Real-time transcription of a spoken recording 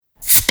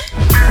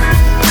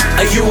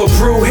Are you a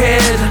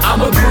brewhead?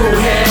 I'm a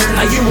brewhead.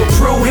 Are you a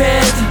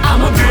brewhead?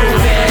 I'm a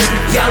brewhead.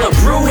 Y'all are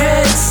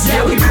brewheads?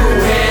 Yeah, we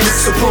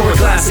brewheads. So pour a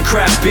glass of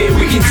craft beer,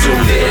 we can do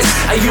this.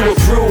 Are you a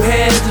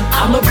brewhead?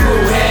 I'm a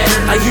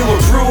brewhead. Are you a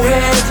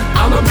brewhead?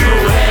 I'm a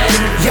brewhead.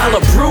 Y'all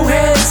are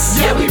brewheads?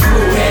 Yeah, we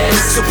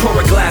brewheads. So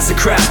pour a glass of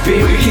craft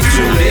beer, we can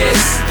do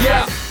this.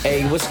 Yeah.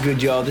 Hey, what's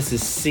good, y'all? This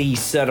is C,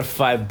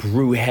 Certified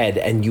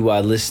Brewhead, and you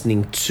are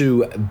listening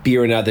to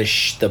Beer and Other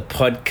the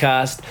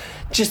podcast.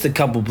 Just a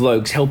couple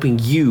blokes helping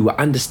you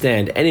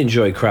understand and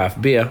enjoy craft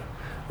beer,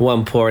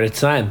 one pour at a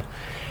time.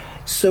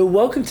 So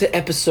welcome to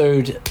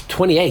episode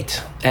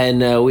 28,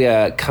 and we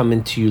are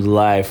coming to you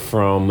live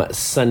from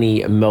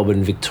sunny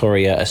Melbourne,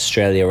 Victoria,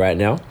 Australia right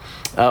now.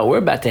 We're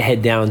about to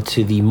head down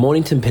to the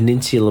Mornington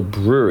Peninsula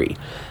Brewery,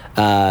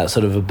 it's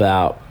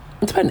about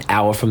an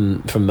hour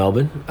from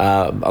Melbourne,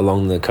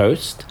 along the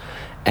coast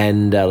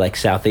and like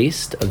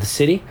southeast of the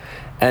city.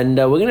 And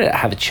we're going to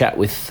have a chat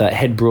with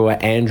head brewer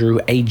Andrew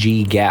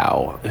A.G.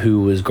 Gao,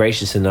 who was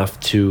gracious enough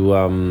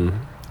to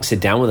sit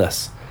down with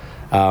us,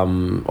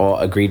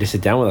 or agree to sit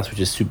down with us, which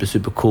is super,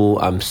 super cool.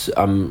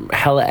 I'm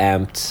hella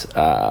amped.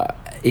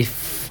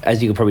 If,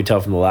 as you can probably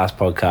tell from the last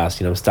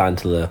podcast, I'm starting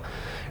to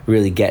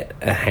really get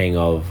a hang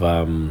of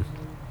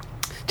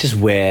just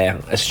where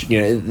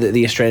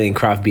the Australian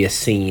craft beer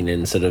scene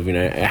and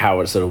how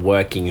it's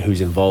working,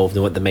 who's involved,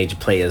 and what the major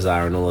players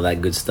are, and all of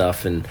that good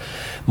stuff. And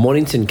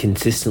Mornington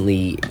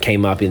consistently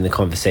came up in the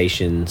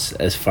conversations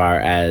as far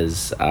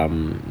as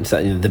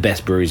the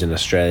best breweries in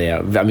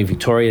Australia. I mean,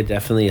 Victoria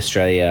definitely,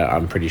 Australia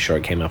I'm pretty sure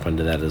it came up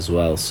under that as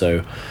well.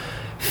 So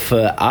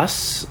for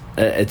us,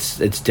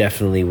 it's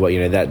definitely what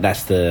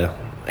that's the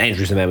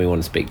Andrew's the man we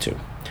want to speak to.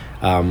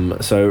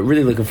 So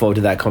really looking forward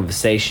to that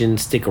conversation.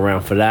 Stick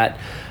around for that.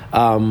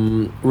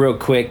 Real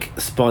quick,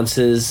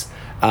 sponsors.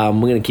 We're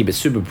going to keep it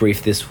super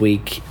brief this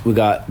week. We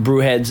got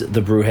Brewheads,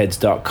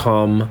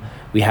 thebrewheads.com.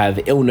 We have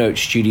Illnote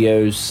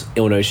Studios,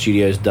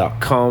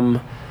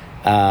 illnotestudios.com.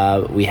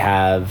 We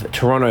have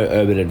Toronto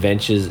Urban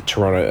Adventures,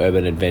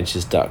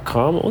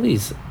 torontourbanadventures.com. All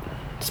these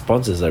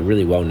sponsors are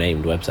really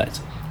well-named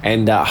websites.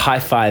 And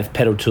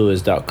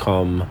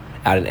highfivepedaltours.com.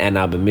 Out in Ann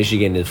Arbor,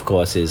 Michigan, of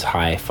course, is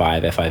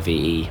High5,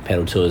 F-I-V-E,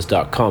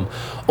 pedaltours.com.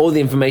 All the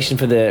information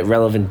for the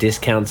relevant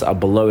discounts are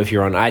below. If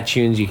you're on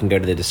iTunes, you can go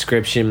to the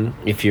description.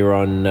 If you're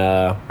on,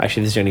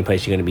 actually, this is the only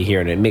place you're going to be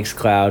hearing it,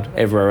 Mixcloud,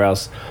 everywhere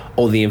else,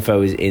 all the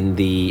info is in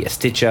the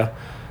Stitcher,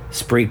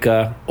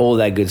 Spreaker, all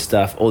that good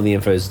stuff. All the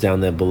info is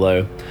down there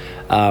below.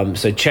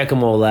 So check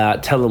them all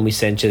out. Tell them we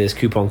sent you. There's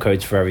coupon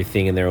codes for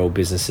everything, and they're all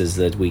businesses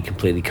that we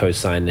completely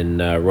co-sign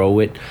and roll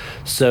with.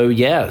 So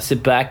yeah,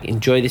 sit back,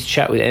 enjoy this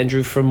chat with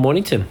Andrew from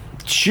Mornington.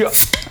 Sure.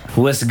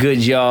 What's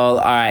good, y'all?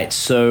 All right,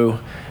 so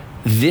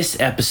this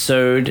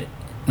episode,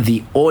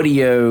 the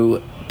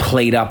audio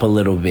played up a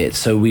little bit.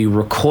 So we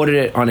recorded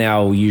it on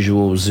our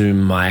usual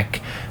Zoom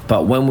mic,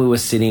 but when we were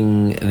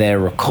sitting there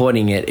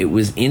recording it, it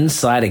was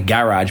inside a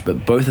garage,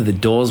 but both of the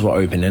doors were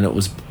open, and it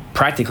was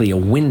practically a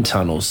wind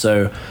tunnel.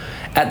 So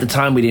at the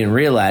time we didn't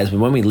realize, but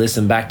when we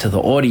listened back to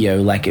the audio,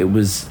 it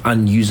was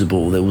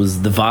unusable. It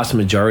was, the vast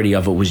majority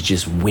of it was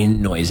just wind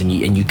noise, and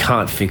you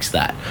can't fix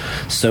that.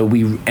 So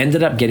we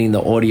ended up getting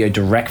the audio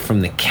direct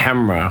from the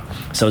camera,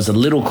 so it's a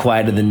little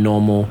quieter than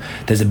normal.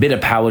 There's a bit of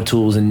power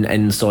tools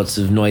and sorts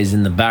of noise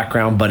in the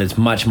background, but it's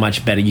much,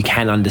 much better. You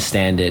can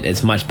understand it.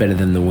 It's much better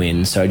than the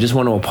wind. So I just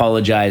want to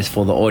apologize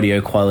for the audio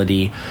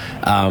quality.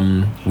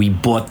 We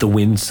bought the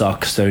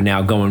windsock, so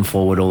now going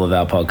forward, all of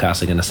our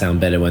podcasts are going to sound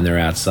better when they're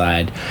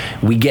outside.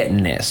 We get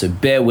in there, so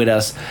bear with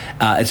us.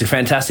 It's a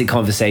fantastic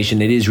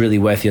conversation. It is really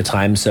worth your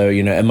time. So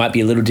it might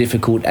be a little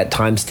difficult at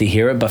times to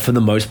hear it, but for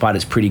the most part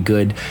it's pretty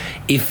good.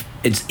 If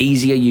it's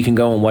easier, you can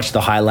go and watch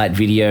the highlight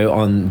video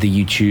on the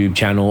YouTube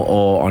channel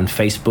or on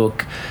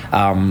Facebook,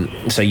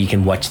 so you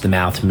can watch the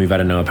mouth move. I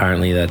don't know,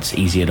 apparently that's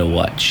easier to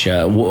watch,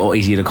 or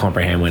easier to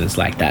comprehend when it's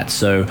like that.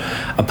 So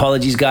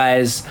apologies,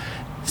 guys.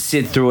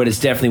 Sit through it. It's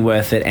definitely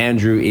worth it.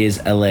 Andrew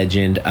is a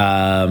legend.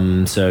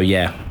 So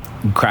yeah,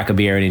 crack a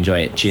beer and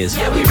enjoy it. Cheers.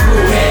 Yeah, we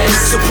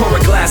brewheads, so pour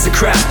a glass of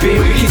craft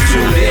beer, we can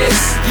do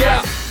this.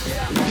 Yeah.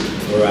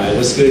 Alright,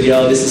 what's good,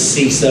 y'all? This is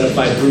C,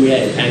 Certified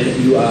Brewhead,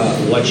 and you are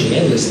watching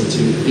and listening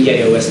to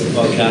BAOS the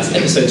podcast,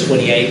 episode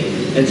 28.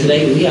 And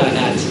today we are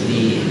at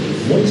the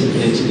Mornington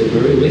Peninsula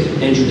Brewery with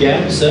Andrew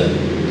Gao. Sir,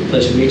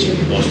 pleasure to meet you.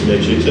 Nice to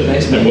meet you too.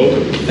 Thanks, man. And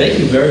welcome. Thank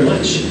you very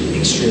much.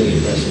 Extremely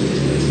impressed with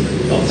this place.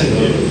 Oh, thank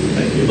you.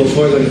 Thank you.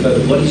 Before I go any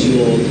further, what is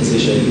your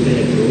position? Are you the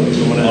head brewer?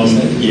 I'm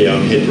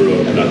head brewer,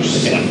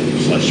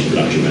 slash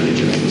production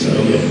manager. So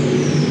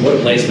What a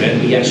place,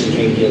 man. We actually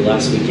came here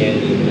last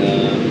weekend,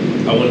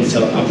 and I wanted to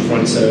tell up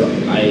front, so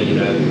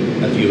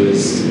our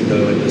viewers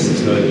know and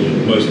listeners know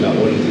most about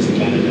audiences in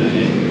Canada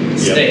and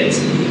States.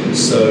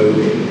 So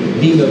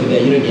being over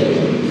there, you don't get a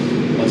lot of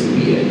what's the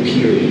beer,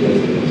 period, or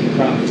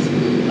craft.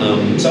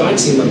 So I'd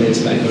seen my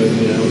mates back home,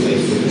 on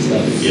Facebook and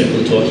stuff,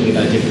 people talking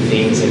about different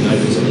things, and I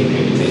wasn't really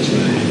paying attention,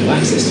 and I had no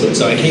access to it.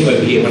 So I came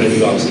over here when I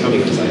knew I was coming.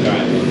 I was like, all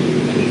right, well, I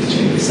need to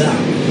check this out.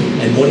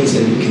 And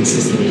Mornington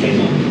consistently came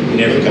up in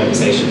every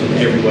conversation from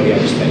everybody I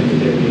respected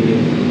their opinion.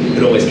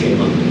 It always came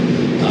up.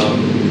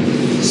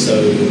 So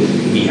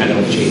we had an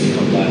opportunity to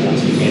come by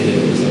last weekend,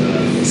 and it was on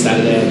a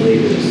Saturday, I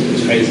believe. It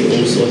was crazy.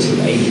 All sorts of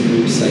age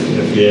groups, like, you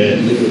know,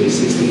 from literally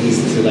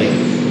 60s to, like,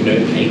 you know,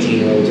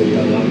 18-year-olds all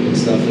done up and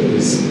stuff. It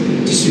was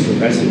just super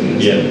impressive,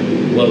 man. Yeah.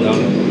 So well done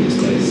on these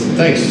days.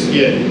 Thanks.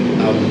 Yeah.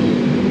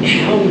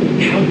 How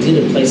did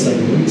a place like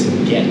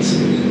Winton get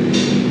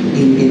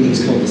in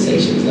these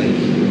conversations? Like,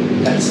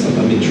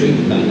 I'm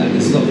intrigued about that.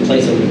 It's not the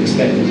place I would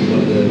expect to be one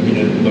of the, you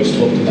know, most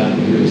talked about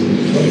breweries in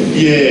Victoria.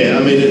 Yeah,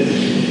 I mean,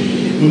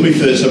 when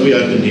we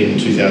opened in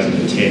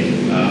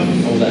 2010.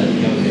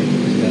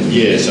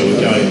 Yeah, so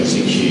we're going on 6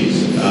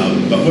 years.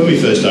 But when we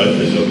first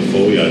opened, or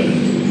before we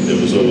opened, there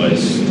was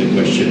always the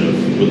question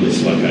of will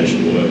this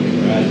location work?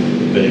 Right.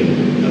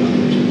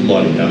 Being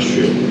light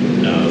industrial.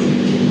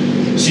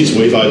 Since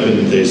we've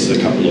opened, there's a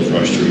couple of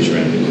roasteries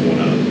around the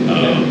corner.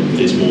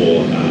 There's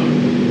more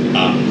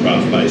art and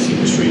craft-based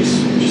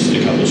industries, just a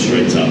couple of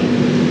streets up.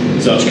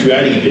 So it's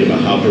creating a bit of a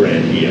hub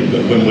around here.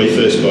 But when we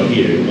first got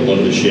here, a lot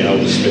of the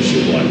shareholders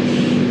especially were like,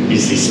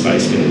 is this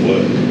space going to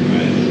work?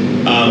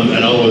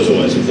 And I was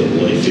always of the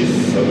belief,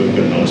 if we've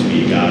got a nice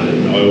beer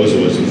garden, I was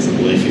always of the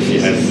belief if you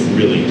have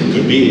really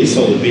good beers,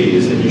 solid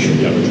beers, then you should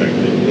be able to attract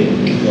people in.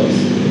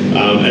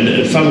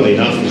 And funnily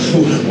enough,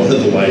 one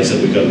of the ways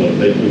that we got a lot of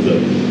people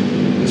that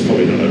it's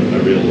probably not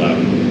a real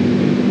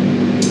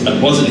a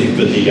positive,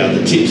 but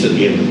the tips at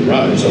the end of the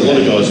road. So a lot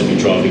of guys would be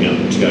driving up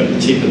to go to the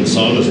tip, and the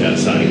sign was out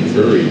saying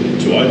brewery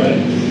to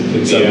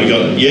open. So we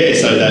got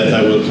so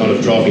they were kind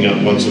of driving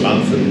up once a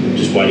month and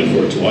just waiting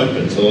for it to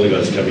open. So a lot of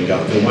guys are coming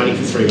up. Been waiting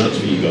for 3 months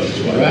for you guys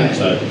to open. Right.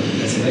 So,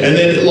 and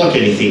then like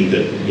anything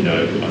that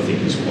I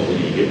think is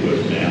quality, you get word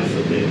of mouth,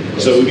 and then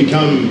so we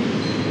become,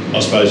 I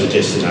suppose, a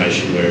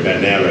destination. We're about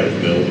an hour out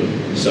of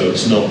Melbourne, so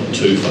it's not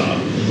too far.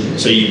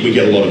 So we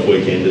get a lot of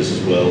weekenders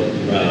as well.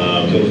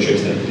 Doing the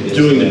trips then.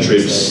 Doing the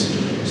trips.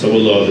 So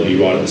we'll either be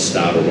right at the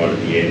start or right at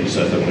the end.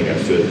 So if they want to go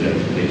further down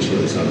the peninsula,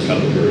 there's another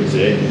couple of breweries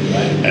there.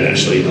 Right. And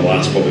actually, in the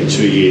last probably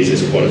 2 years,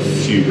 there's quite a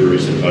few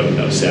breweries that have opened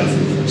up south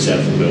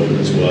of Melbourne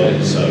as well.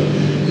 Right. So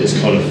there's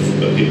kind of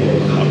a bit more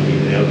of a hub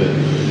here now. But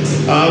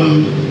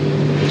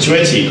to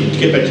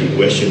get back to your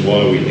question, why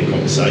are we in the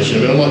conversation? I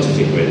mean, I like to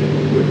think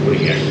we're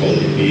putting out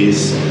quality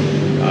beers.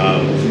 I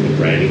think the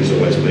branding's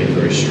always been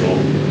very strong.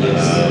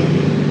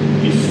 Yes.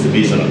 If the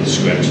beer's not up to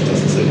scratch, it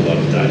doesn't see the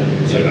light of day.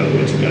 So in other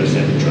words, it goes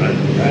down the drain,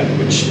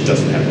 which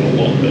doesn't happen a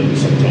lot, but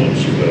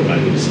sometimes you've got to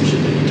make a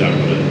decision that you don't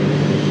want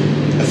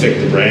to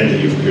affect the brand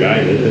that you've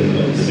created, and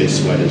the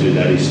best way to do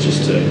that is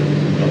just to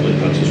not let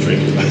punters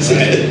drink it,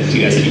 basically. Do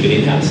you guys keep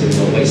it in-house and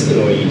not waste it,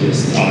 or you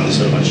just... Oh,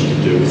 there's not much you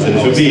can do with it.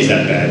 If a beer's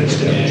that bad, it's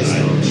down the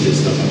drain. There's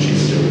not much you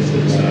can do with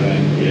it. So,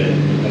 yeah.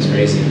 That's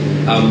crazy.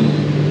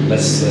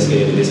 Let's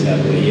get into this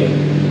bad boy here.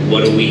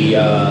 What are we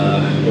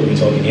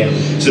talking here?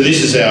 So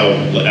this is our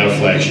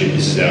flagship.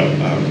 This is our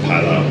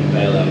pale ale.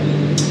 Pale ale.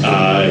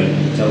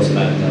 Tell us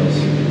about it.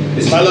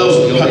 Pale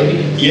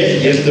ales,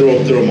 yes, they're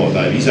all my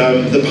babies.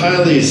 The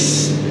pale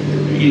is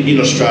in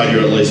Australia,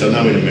 at least. I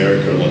know in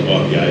America, like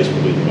IPA is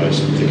probably the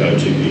most the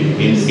go-to beer.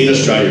 In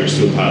Australia, it's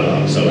still pale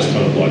ale, so it's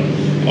kind of like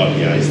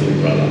IPA's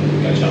little brother,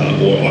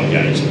 or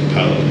IPA's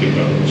pale ale's big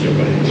brother, whichever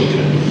way you look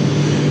at it.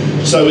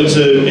 So it's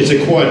a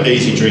quite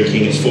easy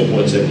drinking. It's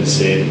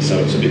 4.7%, so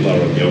it's a bit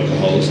lower on the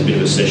alcohol. It's a bit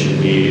of a session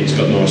beer. It's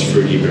got nice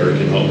fruity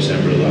American hops,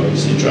 Amarillo and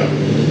Citra.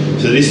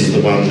 So this is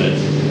the one that,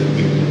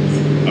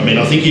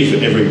 I think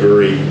if every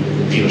brewery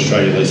in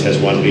Australia at least has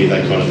one beer,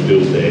 they kind of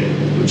build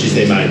which is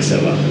their main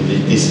seller.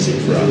 This is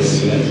it for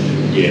us.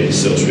 Yeah, this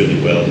sells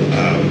really well.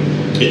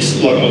 It's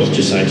like I was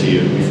just saying to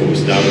you before we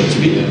started. It's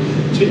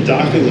a bit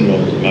darker than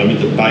normal at the moment.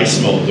 The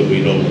base malt that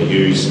we normally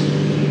use.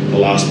 The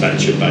last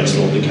batch of base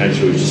malt that came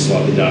through is just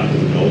slightly darker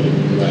than normal.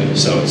 Right.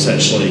 So it's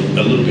actually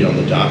a little bit on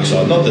the dark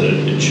side. Not that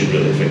it should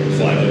really affect the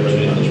flavour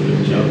too much,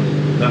 but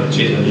no,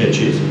 cheers, man. Yeah,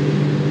 cheers.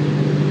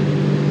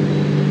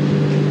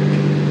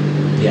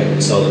 Yeah,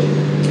 solid.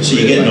 So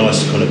you get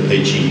nice kind of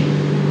peachy,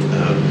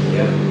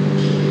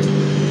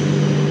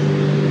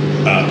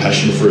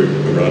 passion fruit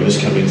aromas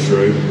coming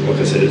through. Like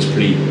I said, it's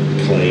pretty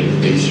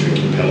clean, easy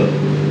drinking palate,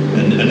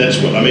 and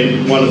that's what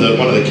one of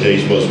the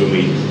keys was when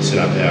we set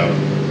up our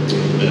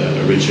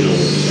original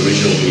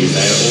beers.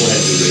 They all had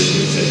to be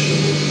reasonably exceptional.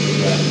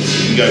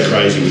 You can go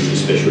crazy with your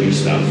specialty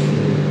stuff,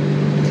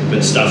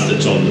 but stuff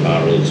that's on the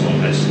bar all the time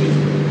has to be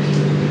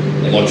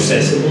like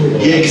accessible.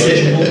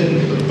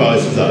 Accessible.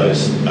 Both of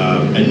those,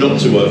 and not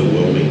too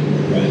overwhelming.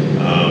 Right.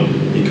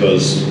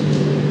 Because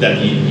that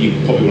you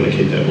probably want to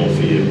keep that more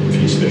for your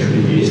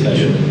specialty beers.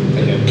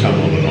 Come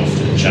on and off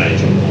and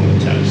change on the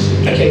taps.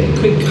 Okay,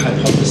 quick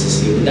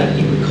hypothesis here. Would that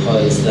be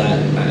because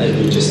that, as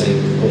we were just saying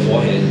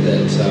beforehand,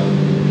 that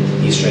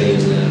the Australian,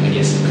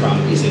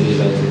 craft beer scene is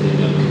relatively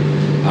young,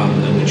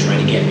 and we're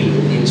trying to get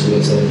people into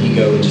it. So if you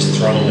go and just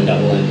throw them a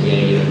double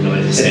IPA,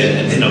 9%,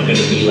 and they're not going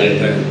to be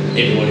like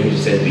everyone who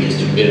says beer's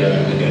too bitter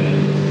are going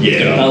to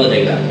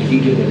validate that. If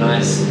you give them a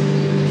nice,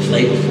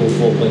 flavorful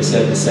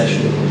 4.7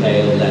 session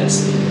ale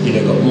that's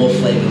got more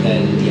flavor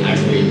than the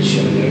average,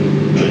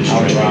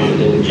 draft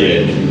little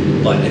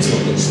drink, but it's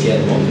not going to scare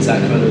them off. Is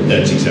that kind of?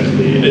 That's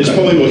exactly it. It's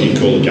probably what you'd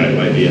call a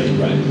gateway beer.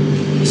 Right.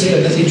 So yeah,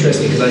 that's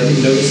interesting because I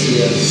didn't notice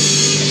the. Actually,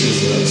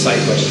 this is a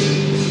side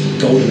question.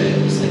 Golden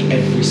ales, like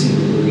every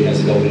single brewery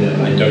has a golden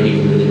ale. I don't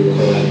even really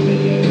recall having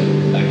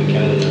many back in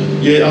Canada.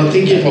 Yeah, I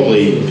think you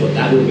probably. Thought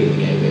that would be the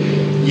game.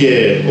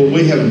 Yeah, well,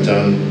 we haven't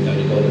done.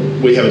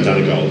 We haven't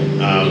done a golden.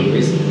 Any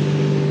reason?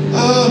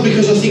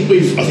 Because I think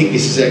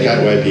this is our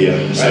gateway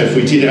beer. So if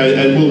we did,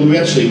 and well,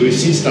 we've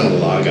since done a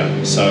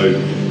lager. So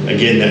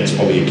again, that's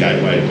probably a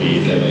gateway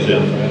beer.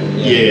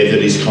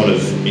 That is kind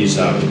of is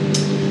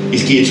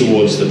geared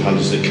towards the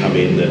punters that come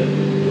in that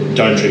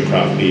don't drink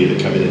craft beer,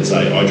 that come in and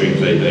say, I drink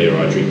VB or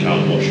I drink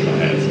Carlton, what should I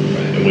have?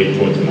 And we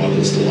point them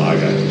either to the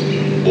lager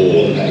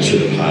or to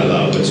the pale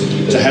ale. But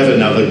to have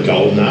another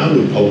golden ale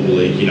would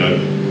probably,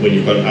 when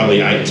you've got only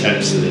 8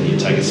 taps and then you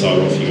take a side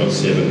off, you've got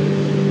 7,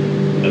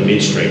 a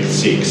mid-strength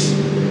 6.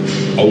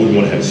 I wouldn't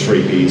want to have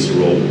 3 beers that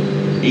are all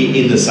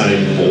in the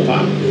same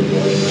ballpark.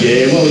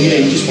 Yeah, well, yeah,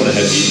 you just want to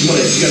have, you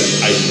got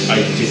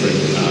 8 different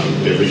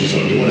beverages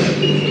on, you want to have a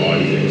bit of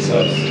variety there.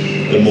 So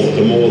the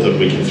more that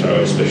we can throw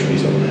our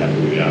specialties on, the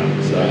happier we are.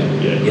 So,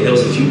 yeah, there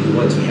was a few good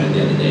ones we had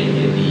the other day.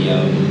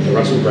 The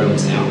Russell Brown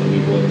Stout, we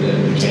bought the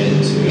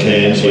cans. The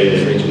fridge.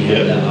 We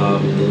had the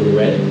Little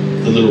Red.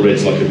 The Little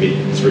Red's like a mid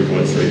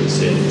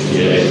 3.3%.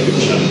 Yeah,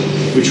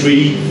 which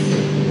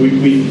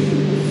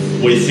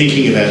we're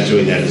thinking about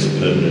doing that as a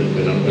permanent.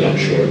 We're not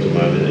sure at the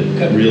moment.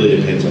 It really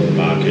depends on the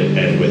market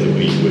and whether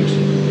we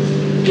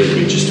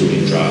just do it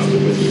in draft or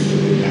whether we do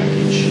it in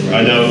package.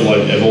 I know,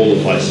 like, of all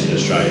the places in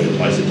Australia, the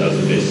place that does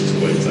the best is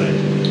Queensland.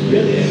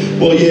 Really?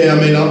 Well, yeah. I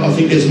mean, I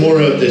think there's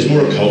more a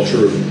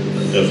culture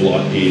of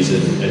light beers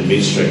and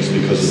mid strengths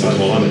because of the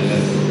climate,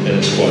 and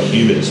it's quite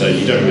humid, so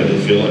you don't really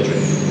feel like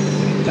drinking.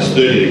 It's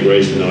 30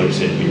 degrees and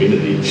 90%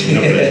 humidity.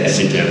 You're not going to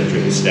sit down and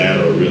drink a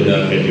stout or a really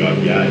heavy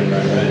IPA.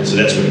 Right. So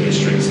that's where the mid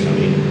strengths come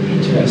in.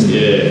 Interesting.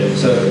 Yeah.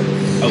 So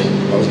I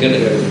was going to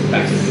go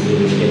back to the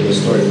beginning to get your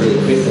story really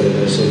quickly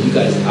though. So you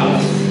guys are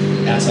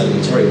outside of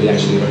Victoria. We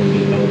actually only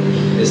been home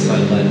this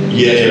time, but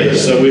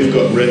so we've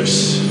got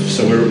reps.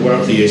 So we're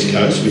up the east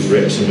coast with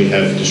reps, and we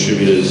have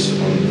distributors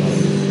on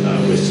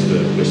west of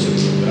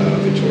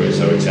Victoria.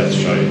 So in South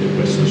Australia and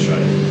Western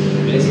Australia.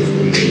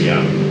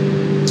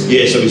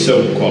 So we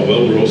sell quite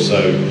well. We're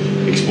also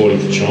exporting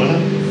to China.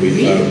 We've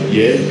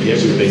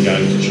been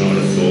going to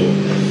China for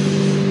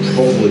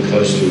probably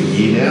close to a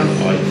year now.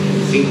 I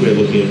think we're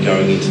looking at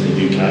going into the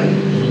UK.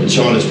 And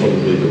China's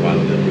probably the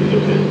one that we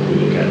look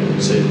at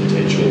and see the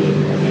potential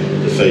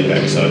and the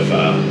feedback so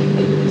far.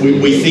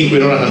 We think, we're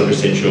not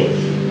 100% sure,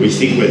 we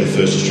think we're the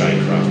first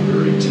Australian craft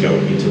brewery to go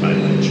into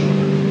mainland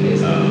China.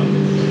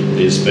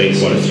 There's been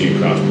quite a few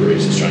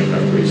Australian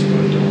craft breweries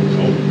going into Hong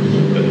Kong,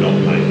 but not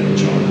mainland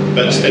China.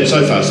 And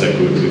so far so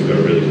good. We've got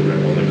a really good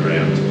rep on the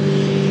ground.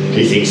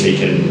 He thinks he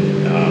can,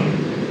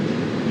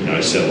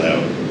 sell our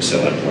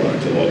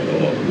product a lot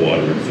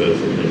wider and further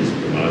than it is at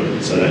the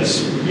moment. So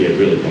that's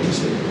really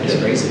promising. That's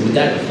crazy. Would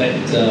that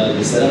affect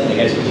the setup? Like,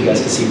 as you guys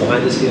can see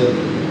behind us here,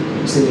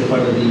 sitting in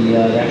front of the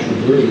actual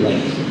brewery.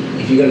 Like,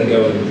 if you're going to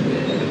go and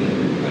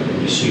I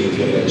assume if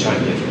you're going to go to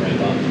China, you have to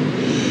ramp up.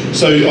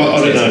 So I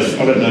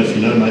don't know if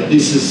you know, mate.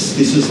 This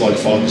is like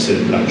 5%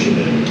 of production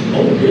now.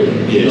 Oh, really?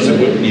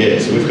 Yeah.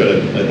 So we've got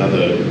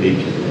another big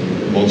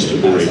monster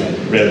brewery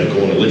around the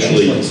corner.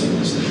 Literally.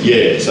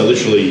 Yeah. So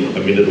literally a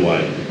minute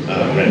away,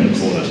 around the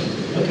corner.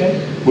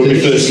 Okay. When we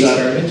first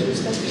started.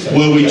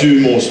 Well, we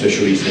do more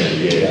specialties now.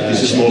 Yeah.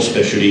 This is more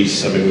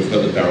specialties. I mean, we've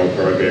got the barrel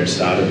program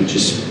started, which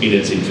is in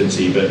its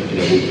infancy, but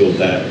we'll build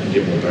that and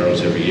get more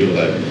barrels every year.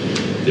 Although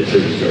they're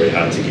proving very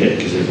hard to get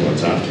because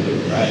everyone's after them.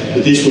 Right, yeah.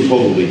 But this would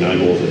probably no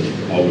more than,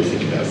 I would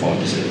think, about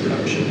 5% of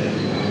production now.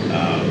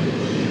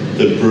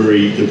 The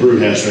brew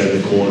house around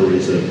the corner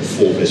is a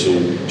 4-vessel,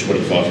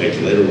 25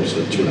 hectolitre,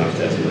 also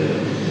 2,500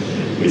 litre,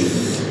 with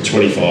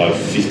 25,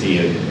 50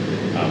 and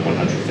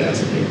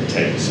 100,000 litre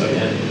tanks. So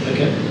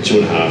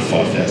 2,500,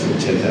 5,000,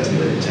 10,000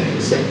 litre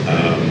tanks. So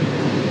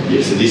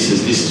this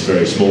is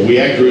very small. We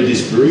outgrew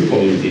this brewery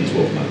probably within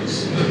 12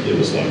 months. It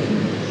was like.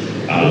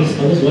 I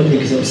was wondering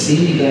because I was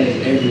seeing you guys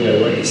everywhere.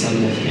 I went to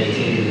Sunmouth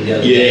Canteen the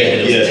other day, and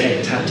it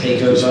was tap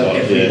takeover.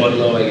 Every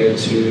bottle I go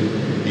to,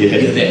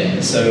 you're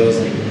there. So I was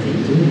like,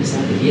 doing this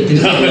out here?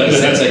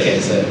 That's okay.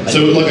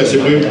 So like I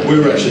said,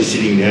 we're actually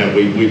sitting now.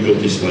 We built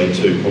this lean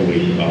to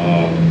probably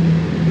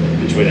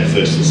between our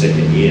first and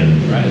second year.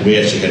 Right. We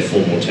actually had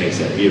 4 more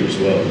tanks out here as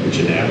well, which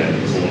are now around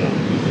the corner.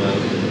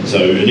 So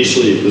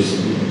initially it was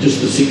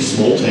just the 6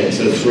 small tanks,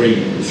 so 3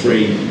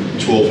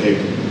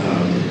 12-hect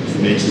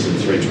fermenters and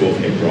 3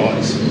 12-hect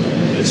brights.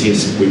 And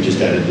since we've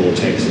just added more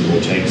tanks, so to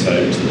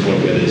the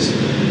point where there's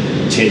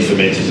 10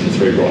 fermenters and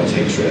 3 bright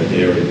tanks around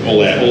there, and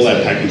all our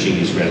packaging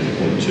is around the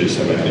corner too.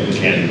 So our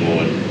canning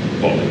line,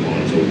 bottling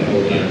lines, all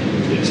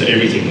that. So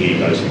everything here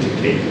goes into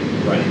keg.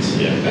 Right.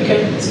 Yeah.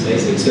 Okay, that's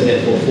amazing. So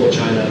therefore, for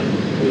China,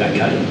 will that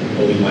cut it,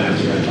 or we might have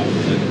to ramp up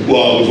with it?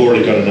 Well, we've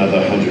already got another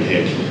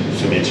 100-hect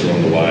fermenter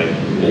on the way. I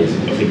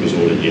think it was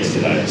ordered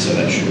yesterday, so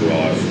that should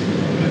arrive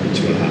maybe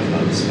 2.5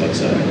 months. I'd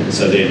say.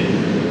 So then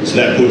So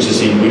that puts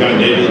us in, we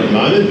don't need it at the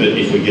moment, but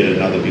if we get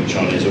another big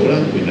Chinese order,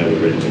 we know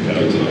we're ready to go.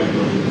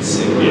 Let's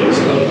see. Yeah,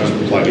 so just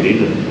plug it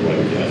in and away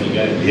we go. Off you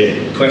go. Yeah.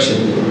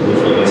 Question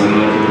before we take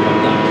anything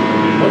popped up.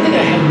 One thing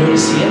I have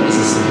noticed here is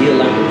a severe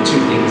lack of two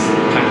things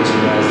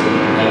packaging wise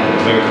that are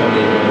very common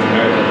in North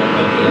America,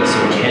 but here, so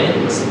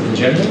cans in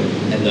general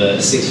and the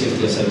 650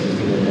 or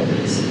 750 ml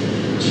bottles.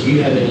 Do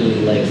you have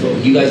any, like,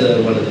 you guys are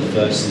one of the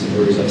first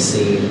breweries I've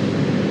seen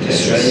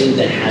Australian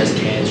that has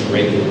cans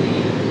regularly.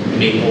 I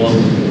mean, all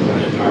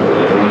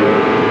apparently, I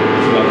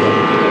feel like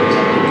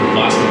the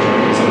vast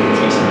majority of someone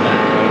takes them back.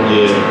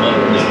 Yeah.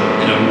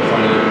 And I'm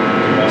finding it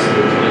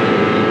impossible to find it.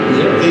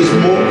 There's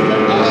more.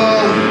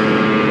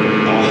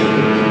 I think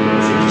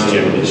just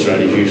generally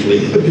Australia usually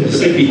a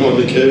bit behind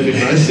the curve in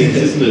most things,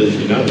 isn't it? As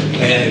you know.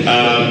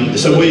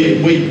 So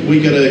we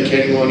got a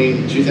canning line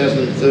in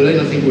 2013.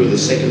 I think we were the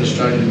second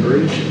Australian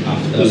brewery.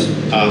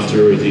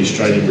 After the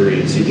Australian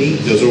brewery in Sydney,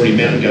 there was already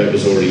Mountain Goat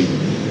was already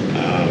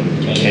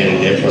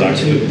canning their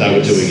product, but they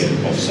were doing it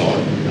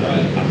off-site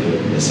under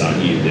the sun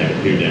who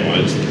now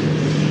owns it.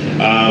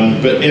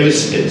 But ever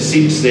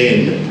since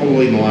then,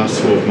 probably in the last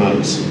 12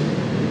 months,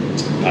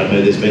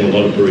 there's been a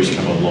lot of breweries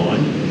come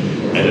online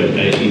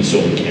and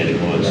installing canning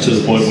lines to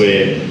the point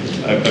where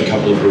a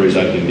couple of breweries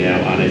opening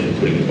now aren't even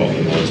putting the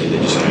bottling lines in;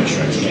 they're just going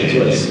straight to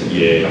cans.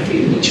 Yeah, I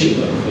think it'd be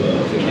cheaper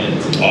for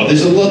cans. Oh,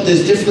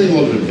 there's definitely a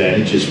lot of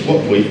advantages.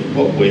 What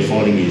we're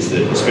finding is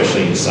that,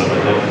 especially in summer,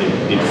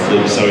 it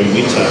flips. So in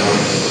winter,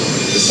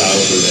 the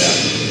sales are about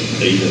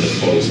even the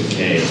bottles of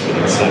cans, but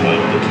in summer,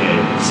 the can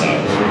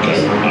sales go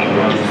up.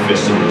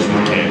 Festivals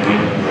with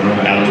camping,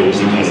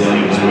 outdoorsy kind of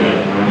things where,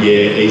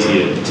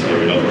 easier to get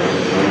rid of.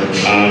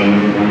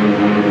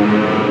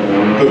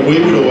 But we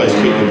would always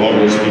keep the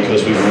bottles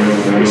because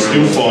we're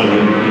still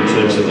finding, in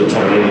terms of the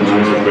top end, in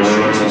terms of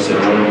restaurants, etc.,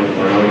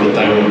 that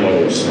they want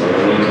bottles.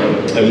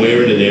 And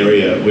we're in an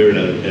area where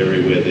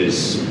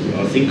there's,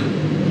 I think,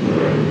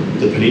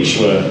 the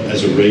peninsula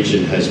as a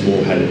region has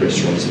more Hattard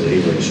restaurants than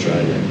anywhere in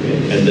Australia,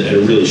 and a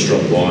really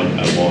strong wine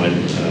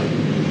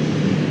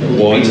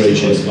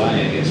region. Close by,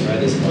 I guess, right?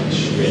 There's a bunch.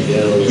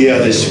 Yeah,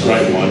 there's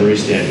great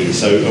wineries down here.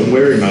 So, and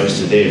we're in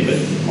most of them, but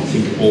I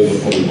think all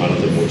but probably one of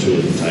them or two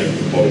of them take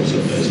bottles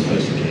as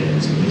opposed to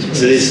cans.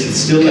 So there's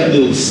still that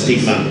little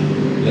stigma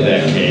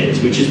about cans,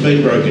 which has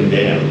been broken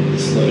down,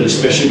 but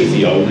especially with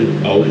the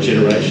older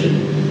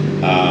generation,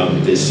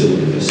 there's still a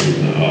bit of a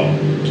stigma. Oh,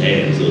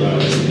 cans.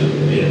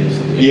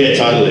 Yeah,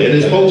 totally. And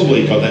it's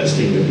probably got that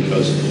stigma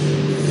because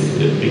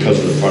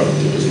of the product.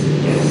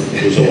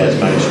 It was always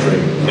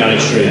mainstream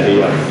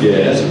beer,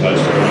 as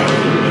opposed to craft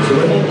beer. So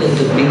what about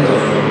the big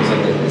bottles,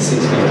 like the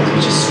 650s,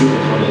 which is super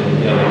common,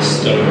 like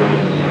Stone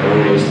and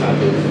all those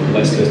type of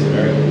West Coast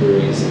American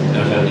breweries, and I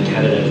found in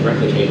Canada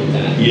replicated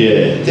that.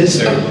 Yeah,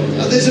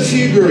 there's a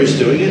few breweries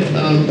doing it.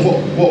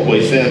 What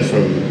we found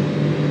from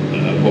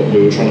what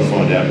we were trying to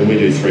find out when we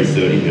do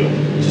 330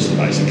 ml, just the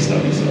basic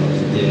study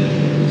size. Yeah.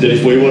 That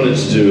if we wanted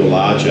to do a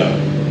larger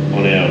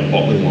on our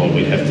bottling line,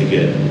 we'd have to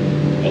get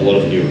a lot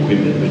of new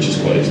equipment, which is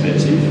quite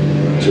expensive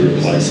to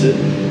replace it.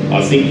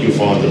 I think you'll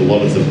find that a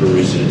lot of the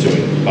breweries that are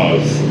doing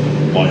both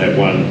might have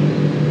one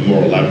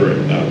more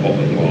elaborate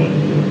bottling line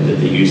that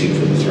they're using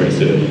for the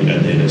 330,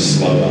 and then a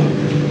slower,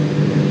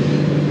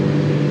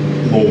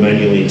 more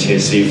manually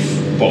intensive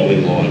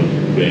bottling line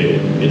where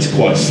it's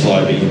quite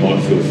slow, but you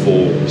might fill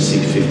 4,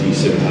 650,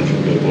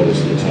 700 ml bottles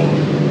at a time.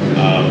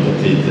 But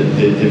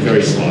they're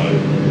very slow.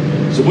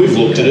 So we've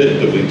looked at it,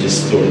 but we've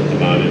just thought at the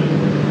moment,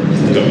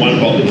 we've got one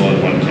bottling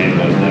line, one can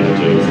line, and that'll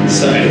do.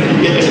 So,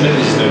 maybe there's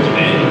just no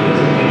demand.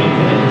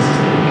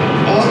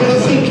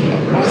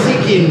 I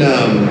think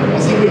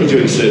when you're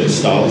doing certain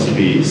styles of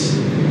beers,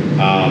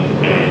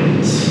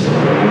 and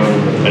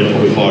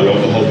probably higher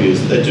alcohol beers,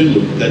 they do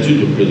look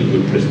really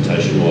good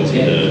presentation wise.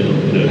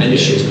 And the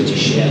shit's good to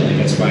share. Like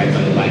that's why I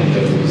kind of like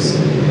those.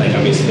 Like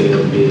I've been splitting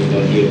a beer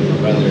got here with my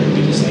brother, and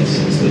we just like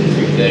split it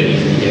 330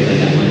 and get like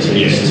that much to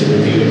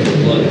review it for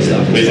blood and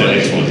stuff. With the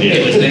next one,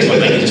 with the next one,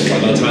 like just by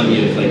the time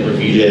you've like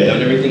reviewed it and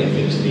done everything, I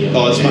finished the.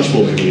 It's much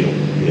more communal.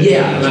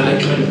 Yeah, and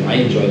I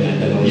enjoy that.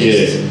 And I was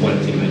just one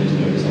thing I just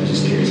noticed. I was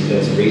just curious if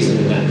there's a reason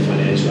in that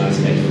financial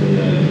aspect from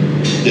the.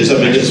 You've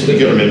got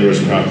to remember, as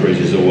craft breweries,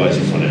 there's always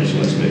a financial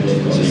aspect.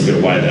 So you've got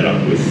to weigh that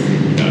up with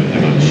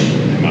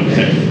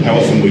how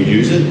often we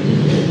use it.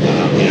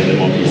 There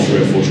might be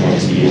 3 or 4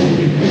 times a year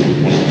we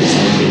would want to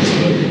do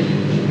something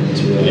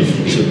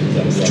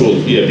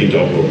to big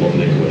dog or a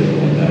bottleneck or whatever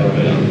like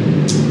that.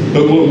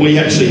 But we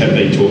actually have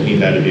been talking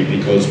about it a bit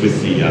because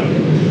with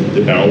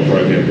the barrel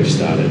program we've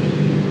started,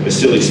 we're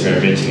still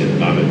experimenting at the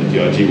moment, but the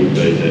idea would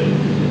be that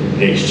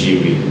next year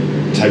we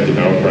take the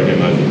barrel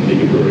program over to the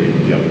bigger brewery and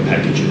be able to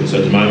package it. So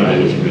at the moment, all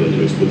we can really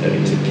do is put that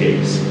into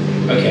kegs.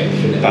 Okay.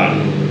 But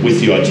with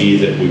the idea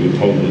that we would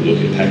probably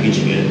look at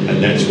packaging it,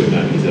 and that's where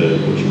maybe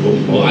what do you call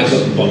it? Well, I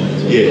got the bomb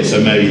as well. Yeah,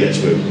 so maybe that's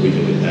where we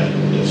look at that.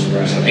 That's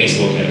right. So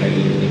baseball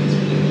packaging.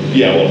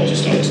 Yeah, well,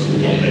 just old school.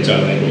 That's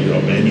what your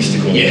old man used to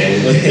call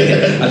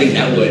it. I think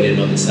that word in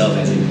and of itself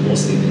has even more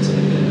stigma to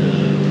it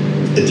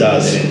than It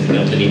does. than anything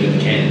else, than even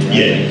the cans, right?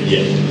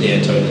 Yeah.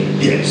 Yeah, totally.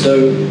 Yeah.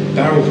 So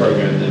barrel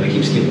program. Then I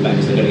keep skipping back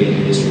because I got to get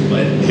into history,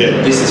 but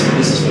this is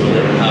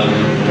phenomenal.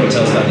 Can you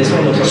tell us about this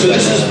one? So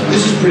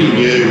this is pretty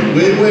new.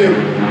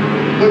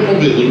 We're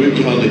probably a little bit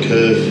behind the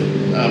curve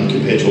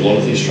compared to a lot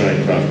of the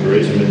Australian craft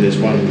breweries. I mean, there's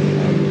one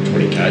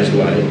 20 k's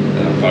away,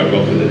 Boat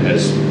Rocker, that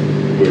has.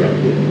 We're up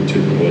with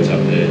two boys up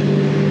there 6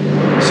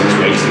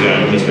 weeks ago,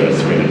 and he's got a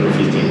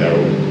 350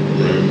 barrel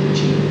room.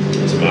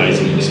 It's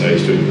amazing. So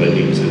he's doing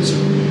blendings. It's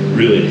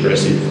really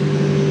impressive.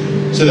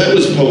 So that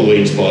was probably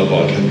inspired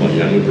by a couple of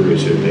younger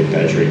brewers who've been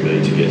badgering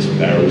me to get some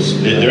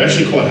barrels. They're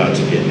actually quite hard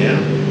to get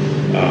now.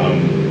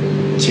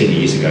 10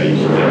 years ago you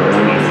could get them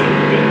for nothing,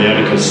 but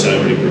now because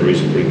so many breweries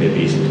bring their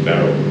beers into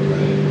barrel,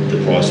 the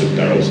price of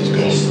barrels has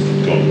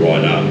gone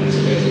right up.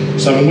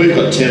 So I mean, we've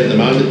got 10 at the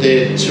moment.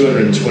 They're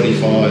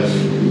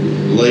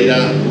 225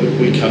 litre.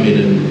 We come in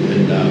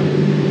and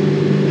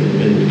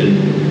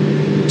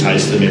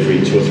taste them every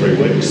 2 or 3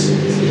 weeks.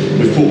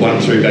 We've put one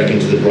through back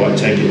into the bright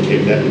tank and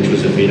kept that, which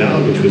was a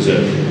Vinard, which was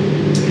a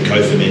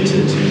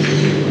co-fermented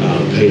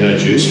Pinot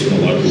juice from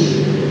a local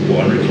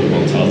winery called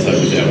Montalto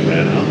with our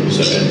brown ale.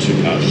 So about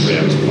 2 parts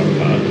browns and 1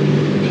 part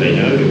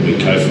Pinot, and we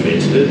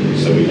co-fermented it.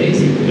 So we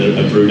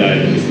a brew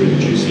day and we threw the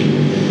juice in.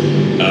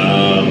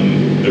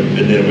 And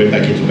then it went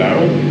back into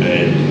barrel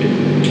and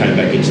it came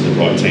back into the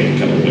bright tank a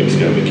couple of weeks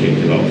ago. We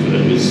kicked it off and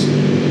it was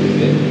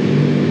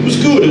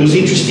good. It was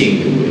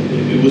interesting.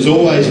 It was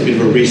always a bit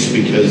of a risk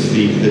because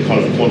the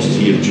kind of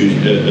quantity of juice,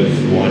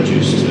 of wine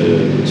juice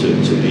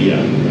to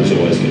beer was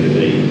always going to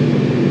be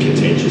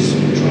contentious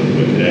and trying to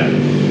work it out.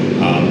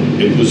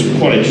 It was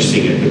quite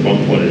interesting. At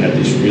one point it had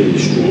this really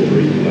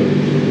strawberry,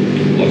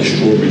 like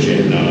strawberry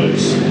jam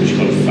nose, which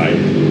kind of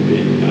faded a little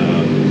bit.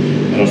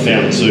 And I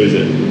found too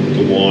that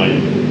the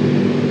wine,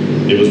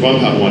 it was 1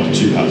 part wine to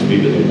 2 parts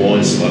beer, but the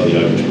wine slowly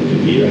overtook the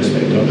beer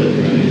aspect of it.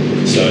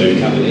 Right. So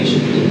carbonation.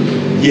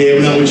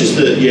 Yeah, well, no, just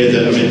I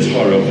mean, it's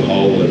higher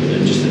alcohol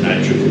and just the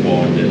nature of the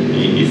wine. That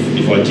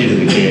if I did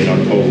it again,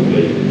 I'd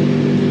probably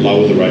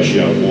lower the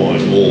ratio of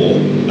wine or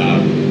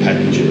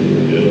package it a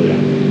little bit earlier.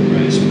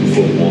 Right. So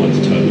before the wine's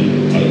totally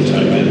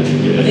overtaken.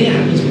 I think it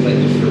happens with like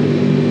the fruit.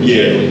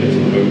 Yeah. Like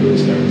from homebrew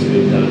experiments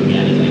we've done, we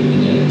added like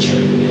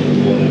cherry vanilla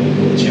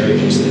or the cherry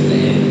juice at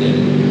the end,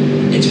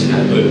 and it just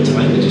over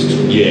time it just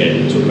took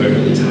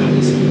over the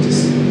time. It's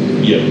just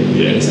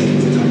it's like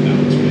it's a tough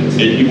balance,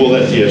 right? Well,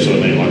 that's sort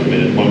of mean. Like, I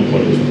mean, at one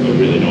point it was a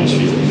really nice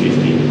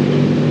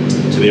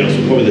 50-50. To be honest,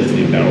 we probably left it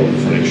in barrel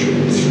for an extra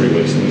 3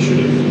 weeks than we should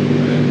have.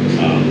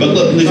 But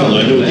live and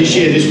learn. This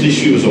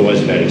year was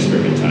always about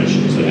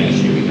experimentation. So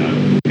next year we know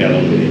how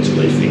long we need to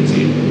leave things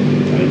in.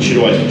 It should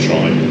always be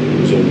tried. It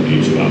was all new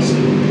to us,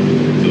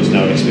 and there was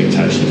no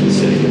expectations with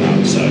setting it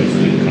up. So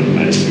we kind of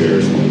made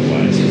errors along the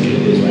way.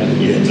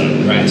 Yeah,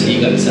 totally. Right. So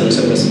you got some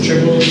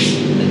triples,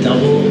 a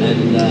double,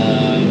 and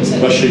what's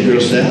that? Russian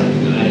Imperial Stout.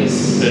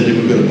 Nice. And then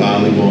we've got a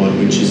barley wine,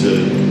 which is a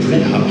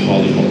pretty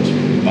highly hopped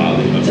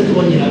barley. Is that the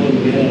one you have on?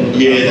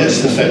 Yeah,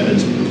 that's the Fat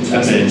Man's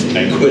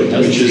Banquet,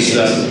 which is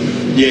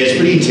it's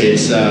pretty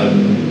intense.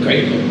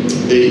 Great.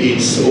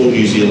 It's all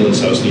New Zealand,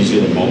 so it's New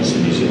Zealand malts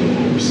and New Zealand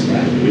hops,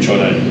 which I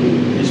don't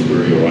use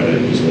brewery or I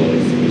don't use a lot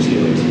of New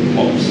Zealand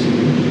hops.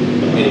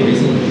 Any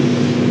reason?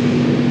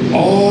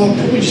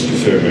 Probably just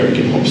prefer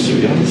American hops, to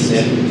be honest.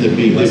 Yeah. They're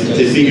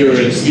bigger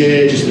and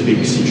just the big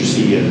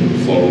citrusy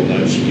and floral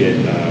notes you get.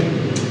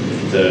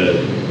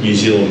 The New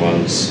Zealand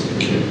ones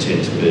can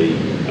tend to be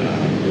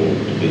more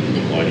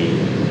piney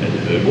and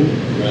herbal.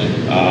 Right.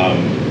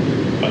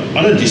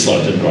 I don't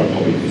dislike them, but I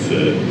probably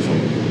prefer, if I'm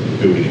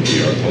building a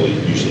beer, I probably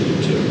usually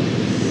look to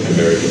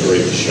American or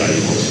even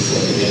Australian hops as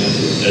well.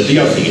 Yeah. The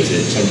other thing is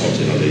that sometimes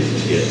they're not easy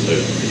to get too.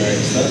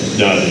 American stuff?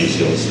 No, the New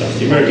Zealand stuff.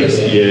 The Americans,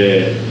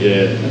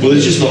 yeah. Well,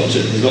 there's so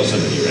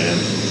many around.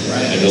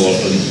 Right. And a lot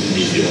of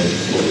New Zealand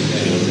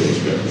brewers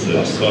go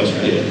first.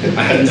 Right.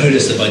 I have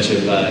noticed a bunch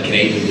of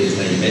Canadian beers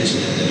that you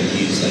mentioned that have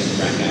used like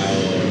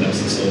Krakow or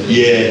Nelson Sauvin.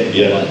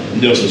 Yeah.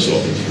 Nelson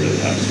Sauvin's really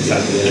hard to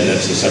get. And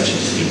that's such a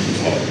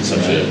distinctive hop,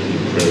 such an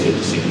incredibly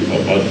distinctive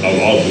hop.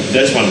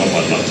 That's one hop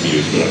I'd love to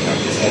use, but I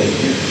can't get hold of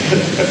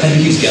it. Have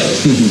you used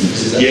Galaxy?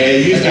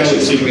 Used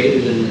Galaxy.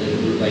 Created and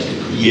like,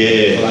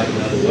 for lack of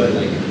another word,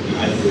 like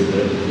hybrid,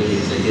 whatever the thing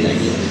is they did, I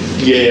guess.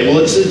 Yeah, well,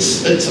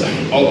 it's.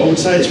 I would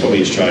say it's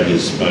probably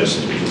Australia's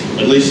most,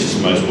 at least it's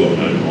the most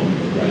well-known hop.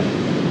 Right.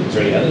 Is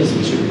there any others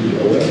we should be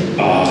aware of?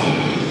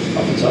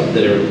 Off the top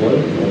that are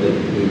important or that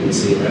we would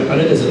see around? I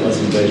know there's an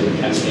Aussie version of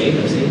Cascade,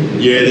 I've seen.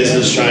 Yeah, there's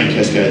an Australian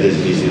Cascade, there's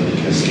a New Zealand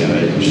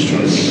Cascade. I'm just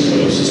trying to think of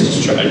what else is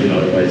Australian. I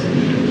always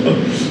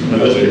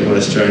get my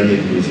Australian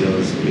and New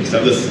Zealand's mixed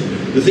up.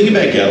 The thing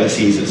about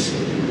Galaxy is it's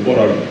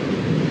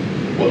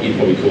what you'd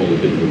probably call a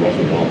bit of a rock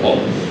and roll hop.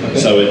 Okay.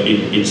 So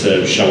it's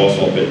a show-off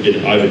hop.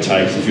 It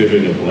overtakes, if you're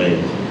doing a blend,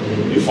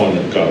 you'll find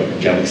that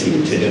Galaxy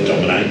will tend to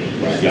dominate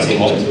the other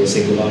hop.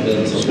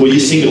 Well, you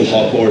single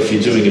hop, or if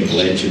you're doing a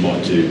blend, you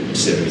might do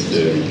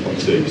 70-30 or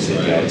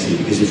 30% Galaxy.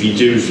 Because if you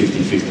do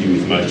 50-50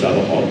 with most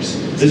other hops,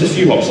 there's a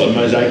few hops, like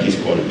Mosaic is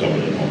quite a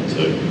dominant hop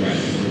too. Right.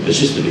 It's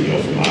just the big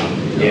alpha male.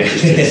 Yeah.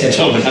 It's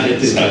dominated.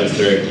 This comes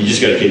through. You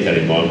just got to keep that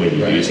in mind when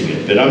you're Right. using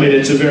it. But I mean,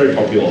 it's a very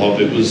popular hop.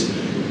 It was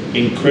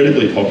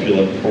incredibly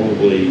popular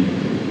probably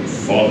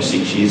 5 or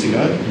 6 years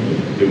ago.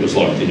 It was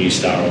like the new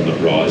star on the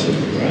horizon.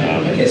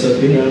 Okay, so it's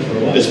been around for a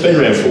while. It's been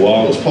around for a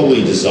while. It was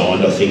probably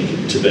designed, I think,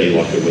 to be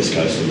like a West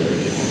Coast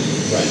American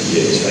hop. Right.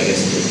 Yeah. So I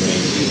guess it's a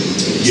brand.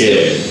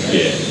 Yeah,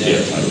 totally.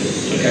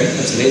 Yeah. Okay,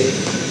 that's amazing.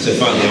 So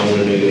finally, I want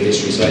to know your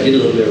history. So I did a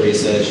little bit of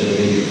research, and I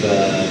know you've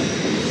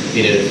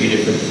been at a few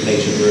different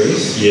major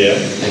breweries. Yeah.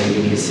 And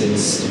you've been here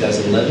since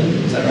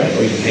 2011, is that right?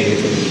 Or you came here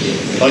from the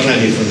beginning? I came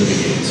here from the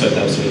beginning. So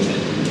that was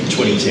 2010.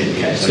 2010.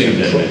 Okay, so I came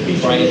down about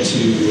mid- prior to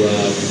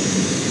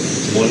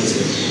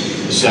Mornington,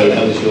 So-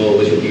 how was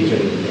your beer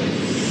journey?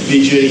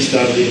 Beer journey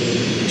started in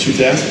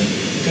 2000.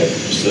 Okay.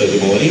 So the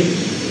millennium.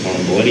 I'm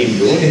a millennium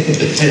brewer.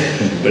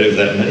 Whatever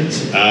that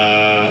means.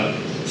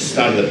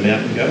 Started at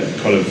Mountain Goat.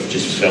 Kind of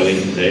just fell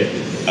in there.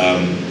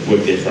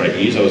 Worked there for 8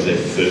 years. I was their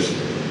first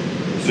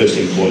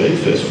employee,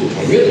 first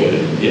full-time Really?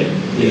 employee. Yeah.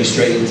 Were you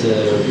straight into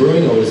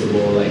brewing, or was it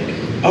more like?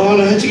 Oh,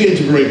 and I had to get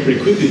into brewing pretty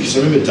quickly because I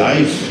remember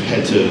Dave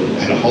had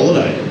a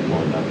holiday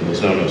lined up and there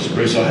was no one else to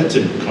brew, so I had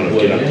to kind of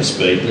get up to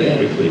speed pretty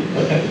quickly.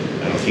 Okay.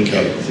 And I think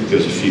there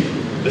was a few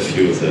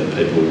of the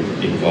people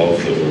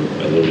involved that were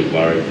a little bit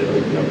worried that I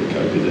wouldn't be able to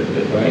cope with it,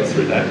 but I got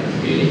through that.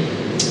 Beauty.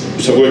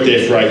 So I worked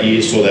there for 8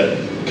 years, saw that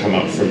come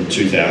up from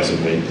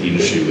 2000 when the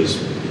industry was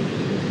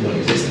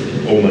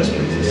Non-existent. almost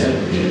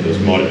non-existent. Yeah. There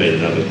might have been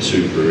another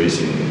 2 breweries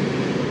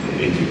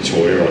in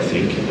Victoria, I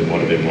think, and there might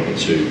have been 1 or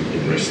 2 in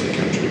the rest of the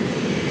country.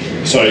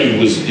 So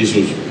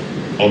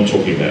I'm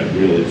talking about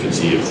real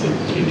infancy of the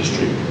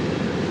industry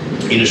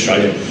in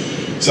Australia.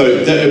 So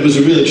it was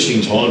a really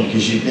interesting time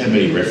because you didn't have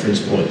many reference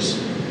points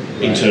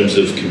in terms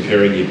of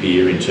comparing your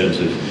beer, in terms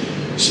of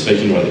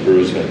speaking to other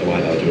brewers about the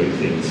way they were doing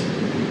things.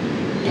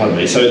 Pardon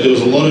me. So there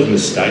was a lot of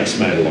mistakes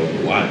made along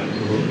the way.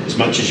 As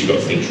much as you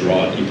got things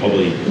right,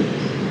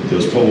 there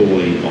was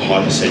probably a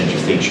high percentage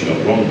of things you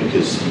got wrong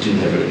because you didn't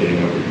have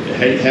anyone.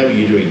 How are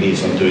you doing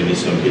this? I'm doing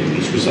this and I'm getting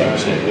this result.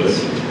 It's not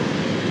working.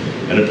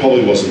 And it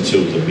probably wasn't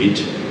until the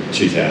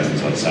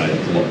mid-2000s, I'd say,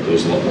 there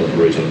was a lot more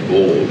breweries on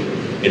board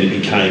and it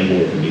became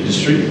more of an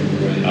industry.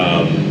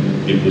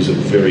 It was a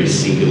very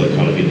singular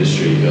kind of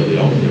industry early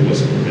on. There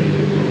wasn't many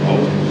people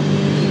involved.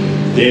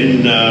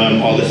 Then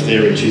I left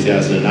there in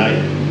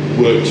 2008,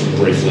 worked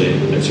briefly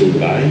at Tilda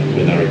Bay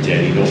when they were at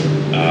Dandenong,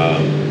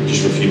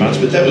 just for a few months,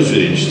 but that was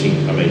really interesting.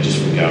 I mean, just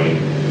from going,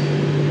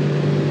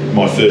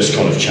 my first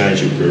kind of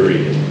change of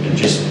brewery, and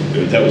just,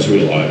 that was a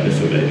real eye-opener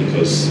for me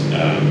because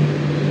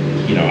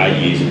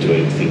 8 years of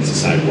doing things the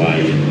same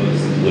way and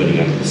learning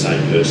under the same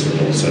person,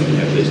 and all of a sudden you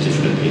have these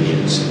different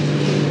opinions,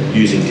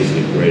 using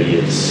different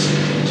ingredients,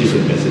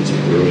 different methods of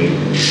brewing,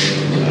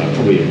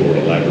 probably a more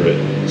elaborate,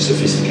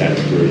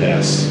 sophisticated brew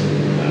house.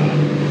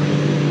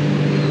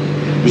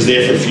 Was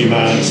there for a few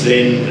months.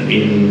 Then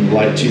in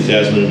late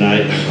 2008,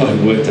 I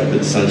worked up at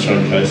the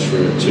Sunshine Coast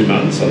for 2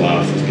 months. I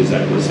laughed because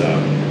that's an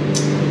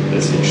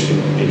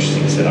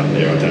interesting setup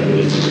there. I don't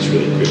really think it's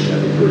really equipped to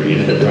have a brewery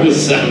in it. It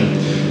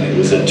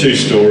was a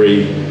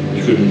 2-story.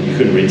 You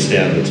couldn't rinse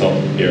down the top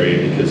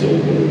area because all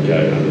the water would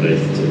go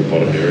underneath to the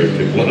bottom area.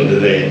 People under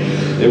there.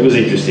 It was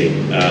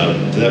interesting.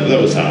 That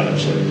was hard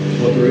actually.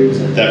 What brewery was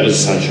that? That was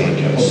Sunshine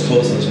Coast.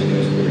 Called Sunshine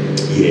Coast Brewery.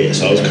 Yeah,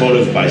 so I was kind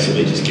of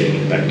basically just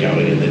getting it back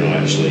going, and then I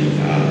actually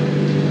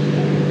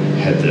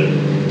had the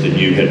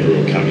new head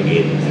brewer coming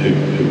in,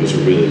 who was a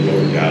really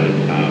well-regarded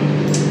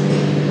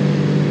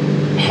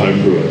home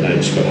brewer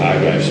named Scott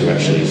Hargraves, who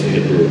actually is the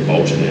head brewer of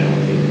Bolton now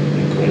in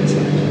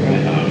Queensland.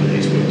 And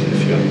he's worked in a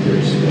few other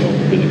breweries as well,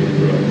 really good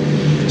brewer.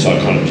 So I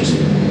kind of just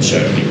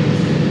showed him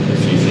a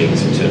few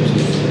things in terms of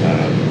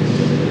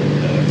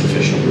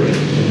professional brewing.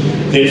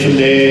 Then from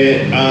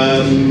there, I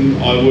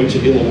worked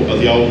at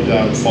the old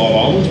Five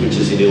Islands, which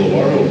is in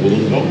Illawarra or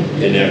Wollongong.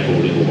 They're now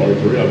called Illawarra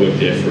Brewery. I worked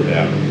there for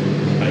about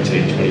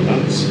 18, 20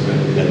 months.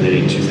 And then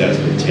in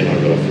 2010, I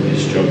got offered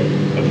this job. I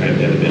came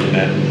down and met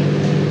Matt.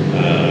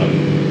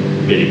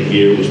 Met him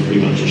here. It was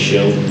pretty much a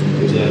shell.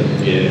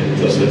 Yeah.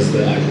 It was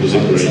a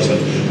green.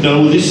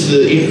 No, well,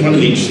 one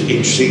of the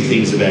interesting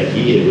things about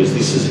here was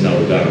this is an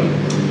old,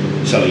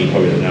 something you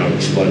probably don't know, an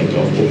exploding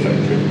golf ball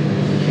factory.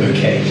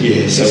 Okay.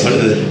 Yeah, so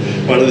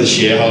one of the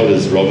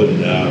shareholders,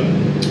 Robin,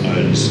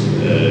 owns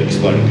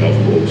Exploding Golf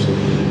Balls.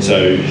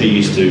 So he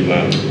used to,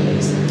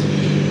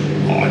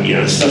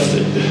 stuff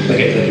that... Like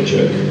a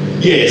joke?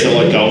 Yeah, so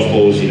like golf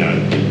balls, you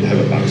have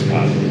a bucks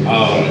party.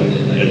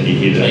 And you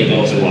hit play it,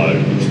 golf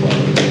explode.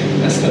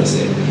 That's kind of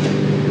sick.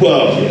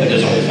 Well, yeah.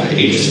 There's a whole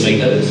factory just to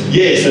make those?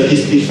 Yeah, so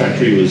this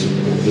factory was a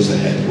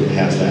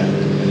house that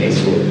and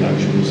export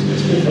productions.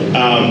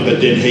 But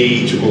then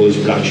he took all his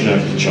production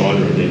over to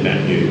China, and then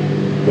Matt knew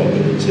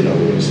Robin and said, I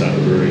want to start a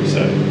brewery.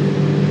 So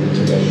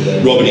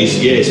Robin's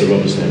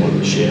now one of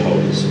the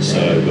shareholders.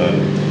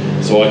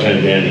 So I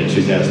came down in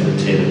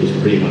 2010. It was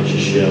pretty much a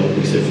shell,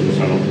 except for the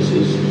front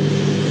offices.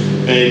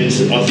 And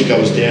I think I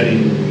was down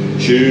in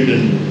June,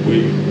 and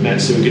Matt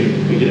said we're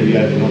going to be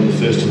open on the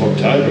 1st of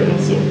October, and I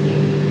thought,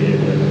 yeah,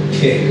 whatever.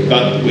 Yeah.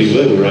 But we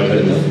were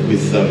open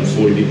with 4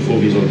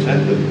 beers on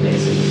tap. And,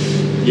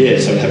 yeah,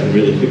 so it happened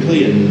really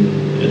quickly,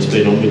 and it's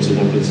been onwards and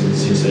upwards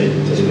since then.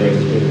 So the growth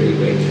has been pretty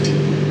quick.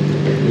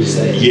 Would you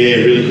say? Yeah,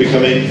 really quick. I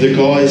mean, the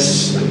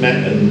guys,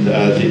 Matt and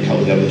a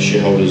couple of the other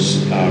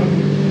shareholders,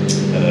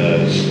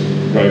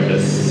 wrote a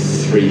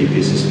 3-year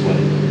business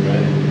plan,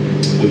 Right.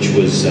 which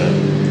was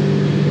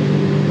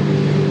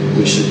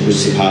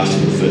surpassed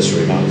in the first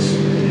 3 months.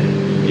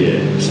 Yeah,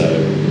 so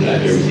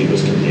everything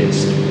was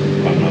condensed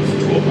 1 month,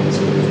 12 months,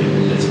 kind of thing.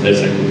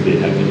 That's how quickly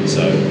it happened.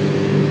 So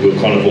we were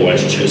kind of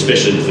always,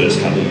 especially the first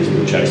couple of years, we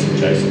were chasing.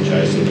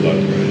 Like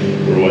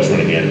we're always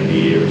running out of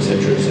beer,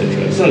 etc.,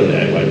 etc. It's not a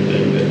bad way to be,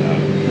 but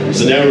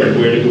so now we're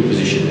in a good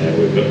position. Now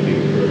we've got a big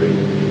brewery.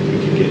 We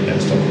can get our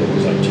stock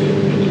levels up to it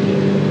and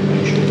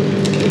make sure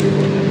that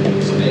everyone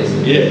happens.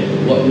 Amazing. Yeah.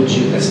 What would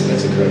you? That's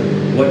incredible.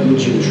 What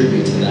would you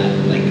attribute to that?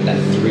 Like that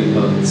 3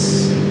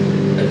 months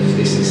of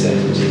this success,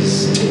 which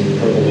is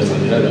probably almost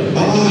unheard of.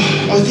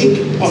 I think.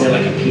 Is there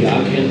like a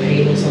PR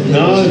campaign or something?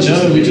 No,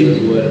 we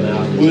didn't. Word of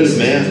mouth. Word of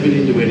mouth. We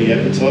didn't do any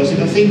advertising.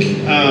 I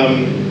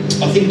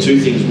think 2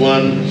 things.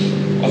 One,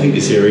 I think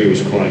this area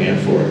was crying out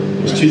for it.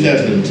 It was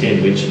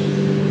 2010, which,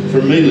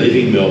 from me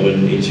leaving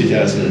Melbourne in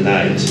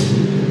 2008,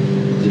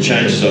 the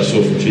changes I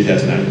saw from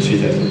 2008 to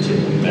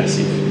 2010 were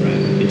massive.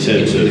 Right. In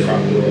terms of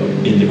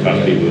in the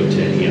craft beer world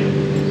down here.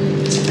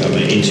 I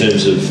mean, in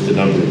terms of the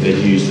number of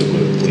venues that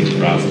were putting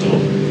craft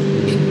on.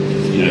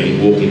 You know, you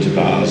walk into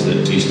bars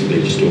that used to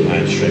be just all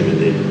mainstream, and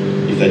then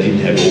if they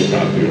didn't have all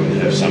craft beer on,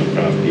 they'd have some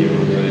craft beer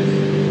on. Right.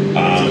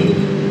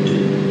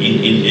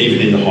 Even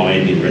in the high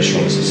end in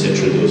restaurants,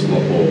 etc., there was a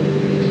lot more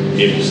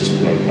emphasis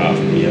put on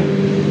craft beer.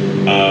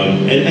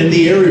 And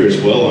the area as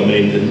well. I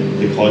mean,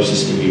 the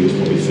closest to here was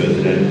probably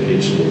further down the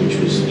peninsula, which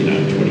was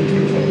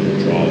 20-25 minute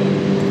drive.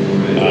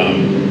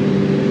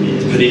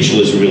 The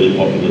peninsula is a really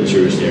popular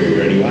tourist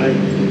area anyway,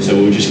 so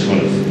we were just kind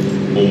of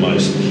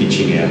almost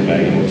hitching our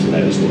wagon onto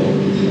that as well.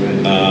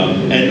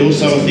 And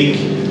also, I think,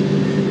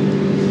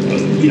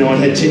 I'd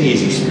had 10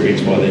 years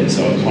experience by then,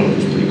 so I kind of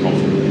was pretty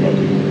confident that I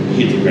could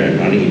hit the ground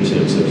running in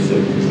terms of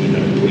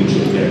putting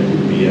together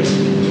good beer.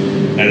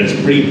 And it's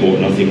pretty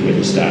important, I think, when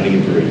you're starting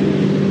a brewery,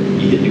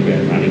 you hit the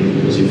ground running,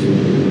 because if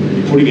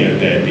you're putting out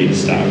bad beer to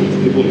start with,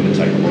 people are going to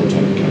take a long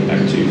time to come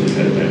back to if they've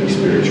had a bad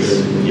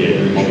experience.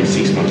 Yeah, it might be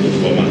 6 months or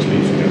 12 months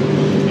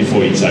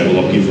before you'd say,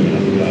 well, I'll give them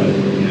another go.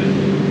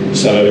 Yeah.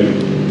 So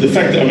the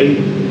fact that,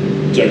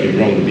 don't get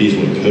me wrong, the beers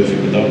weren't perfect,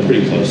 but they were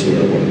pretty close to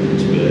where I wanted them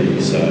to be.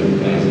 So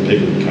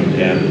people would come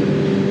down and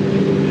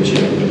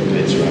put the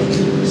pizza up.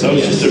 So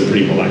it was just a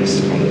pretty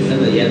relaxed kind of.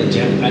 And the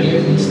jam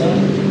patio and stuff?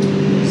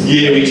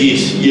 Yeah, we did.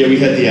 Yeah, we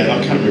had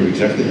I can't remember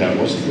exactly how it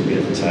was. I think we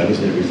had the tables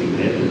and everything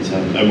there.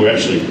 But, and we're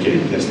actually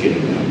getting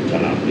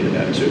done up in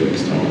about 2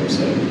 weeks' time.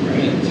 So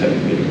it's having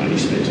a bit of money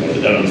spent on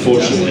it. And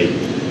unfortunately,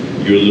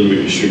 you're a little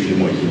bit restricted in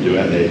what you can do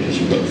out there, because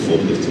you've got the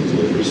forklift and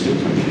delivery still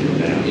coming in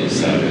and out. Yes,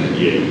 so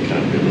you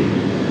can't really.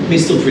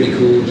 It's still pretty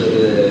cool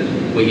that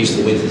we're used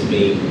to winters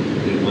being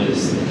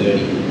minus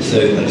 30. So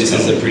this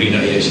is a pretty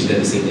she's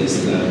never seen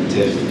this.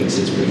 Tiff thinks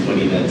it's pretty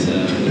funny that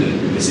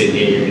we're sitting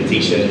here you're in a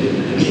t-shirt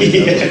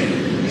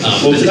and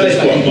well, today's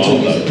quite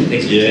mild though.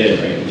 Yeah,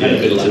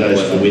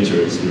 today's for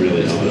winter, it's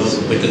really nice.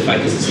 With the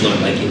fact that it's not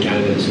like in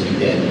Canada, it's really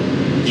dead.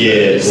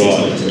 Yeah, 6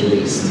 right. months at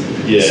least.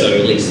 Yeah. So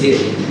at least here,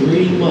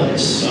 pretty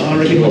much. I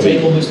reckon probably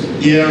almost.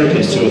 Yeah, I reckon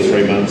it's 2 or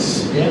 3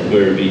 months. Yeah.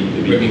 Where it'd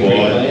be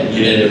quiet.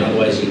 Yeah. And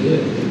otherwise you're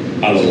good.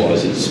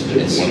 Otherwise, it's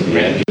people want to be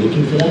out.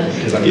 Looking for that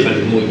because I'm kind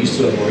of more used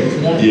to it, more into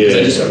that. Yeah. Because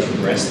I just sort of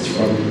progressed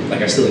from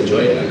I still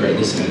enjoy it. Great,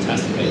 this is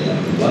fantastic.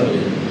 I'm loving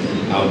it.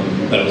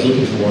 But I was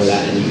looking for more of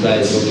that, and you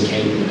guys when we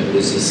came, it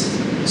was just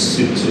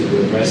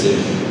super impressive.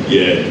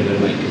 Yeah. And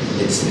then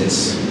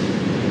it's.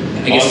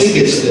 I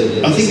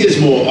think there's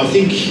more. I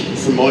think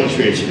from my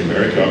experience in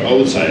America, I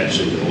would say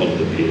actually that a lot of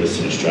the beer lists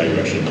in Australia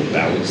are actually more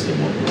balanced than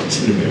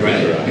what's in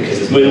America. Right, because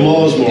it's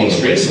miles more on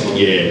the west.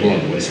 More on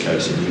the west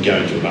coast, and you go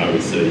into a bar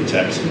with 30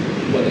 taps and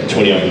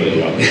 20 of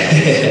them are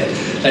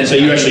IPA. So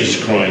you're actually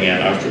just crying out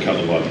after a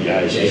couple of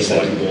IPAs. Yeah, it's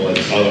like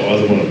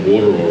either want a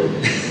water or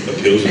a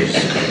Pilsner is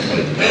kind of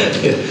playing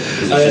developed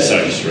because it's just so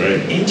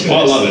extreme.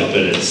 I love it,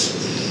 but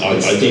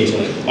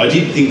I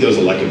did think there was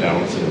a lack of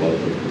balance in a lot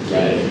of them.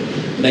 Right.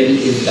 Maybe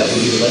that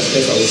would be the West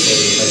Coast. I would say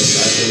the places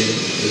I've been in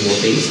the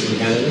Northeast in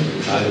Canada.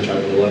 I haven't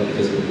traveled a lot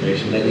because of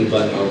immigration lately,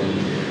 but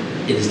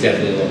it is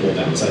definitely a lot more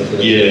balanced. I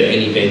feel like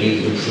any venue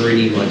you can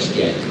pretty much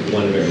get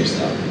one of every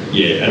stuff.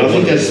 Yeah, and I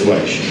think that's the way.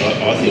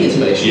 I think it's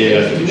the way.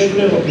 Yeah, I think you never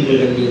know what people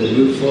are going to be in the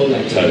mood for.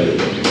 Like totally.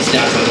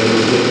 Stouts aren't going to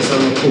be good for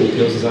someone. Cool,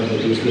 Pilsners aren't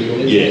going to do as good for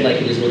it. Yeah.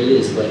 Like it is what it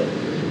is. But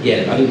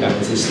yeah, I think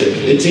balance is still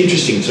key. It's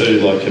interesting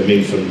too. Like from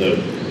the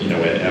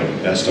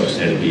our stock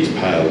standard beers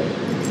pale.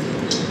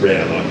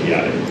 Brown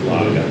IPA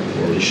lager,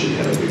 or initially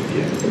had a wheat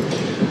beer.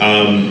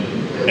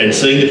 And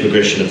seeing the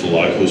progression of the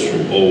locals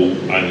from all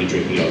only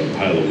drinking either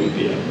pale or wheat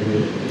beer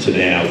to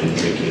now them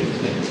drinking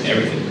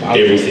everything.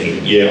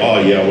 Everything. Yeah. Oh,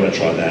 yeah. I want to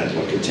try that,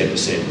 like a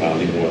 10%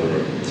 barley wine or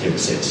a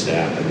 10%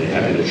 stout, and they're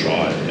happy to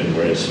try it. And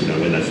whereas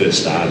when they first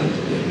started,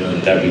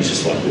 they'd be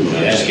just like,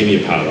 just give me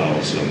a pale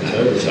ale, sit on that.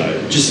 Totally. So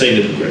just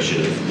seeing the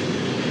progression of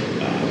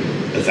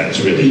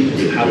that's really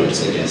good.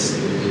 Palates, I guess,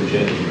 in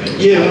general, right?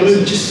 Yeah, I mean,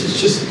 it's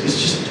just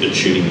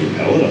tuning your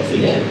palate, I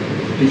think. Yeah.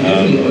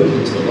 Because you're really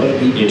open to a lot of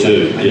people. You do.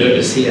 I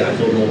noticed here, I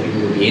thought more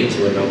people would be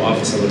into it, and I'll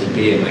offer someone a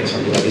beer and make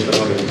something like this, but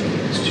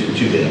it's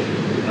too bitter.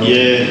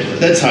 Yeah,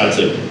 it's hard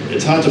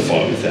to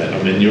fight with that.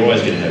 I mean, you're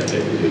always going to have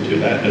people who do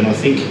that, and I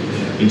think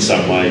in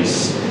some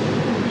ways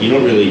you're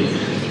not really.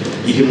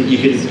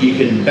 You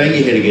can bang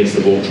your head against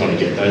the wall trying to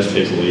get those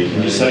people, or you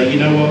can just say, you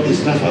know what, there's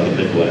enough other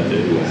people out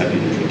there who are happy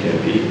to drink our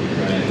beer.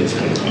 Right. That's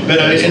kind of fun. But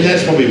and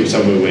that's probably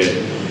somewhere where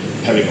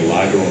having a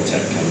lager on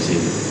tap comes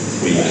in,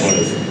 where you kind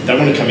of they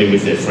want to come in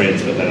with their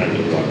friends, but they don't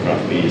really like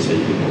craft beer, so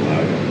you give them a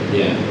lager.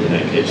 Yeah, and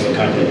that keeps them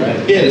covered,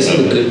 right? Yeah, it's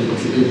a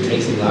good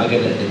tasting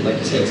lager, and like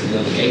you said, it's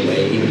another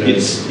gateway. Even though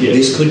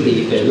this could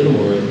be, if they're a little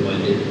more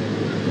open-minded,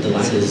 the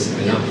lager's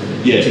enough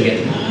to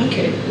get them.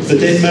 Okay. But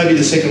then maybe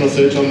the second or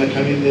third time they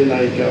come in, then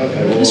they go,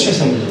 okay, well, let's try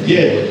something.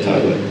 Yeah,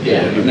 totally.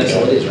 Yeah, and that's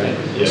all it is, right?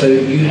 Yeah. So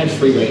you had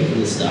free reign from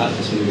the start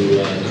to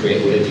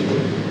create whatever you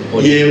want.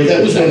 Well,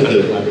 that was one of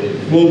the.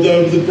 Collaborative? Well,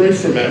 the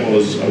brief from Matt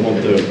was I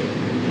want the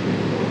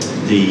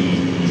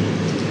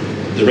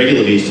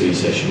regular beers to be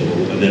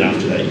sessionable, and then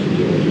after that you can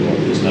do what you want.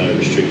 There's no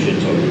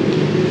restrictions on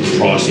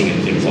pricing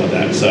and things like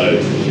that. So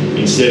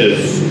instead of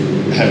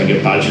having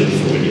a budget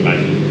for when you're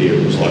making a beer,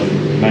 it was like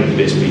make the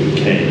best beer you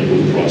can and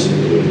we'll price it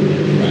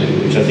accordingly. Right.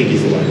 Which I think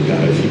is the way to go.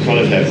 If you kind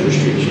of have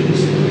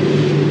restrictions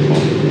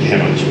on how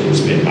much you can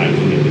spend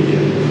making a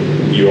beer,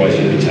 you're always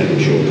going to be taking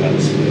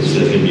shortcuts. So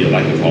there's going to be a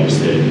lack of hops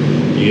there.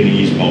 You're going to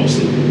use hops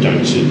that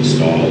don't suit the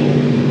style or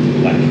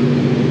lack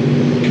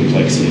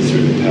complexity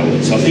through the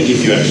palate. So I think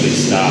if you actually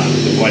start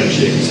with the blank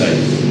check and say,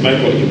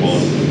 make what you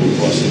want and we'll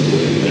price it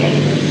accordingly,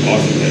 I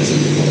think that's a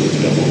good model to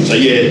go on. So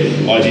yeah,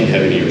 I didn't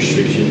have any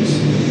restrictions,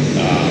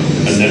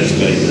 and that's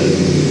been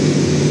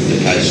the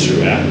case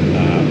throughout,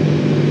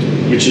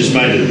 which has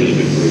made it a really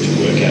good brew to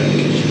work out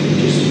because you can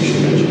just use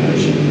your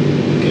imagination.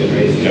 Go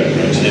crazy.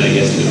 And then I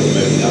guess the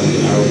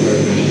barrel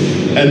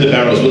program. And the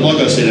barrels, but like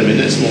I said, I mean,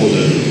 that's more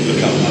than a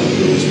couple of other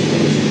brewers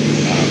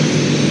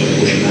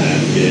pushing that.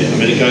 Yeah, I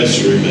mean, it goes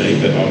through me,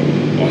 but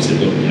I said,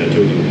 look,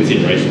 do it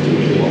within reason, do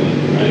what you want.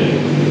 Right.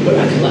 What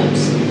about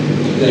collabs?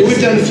 Yeah,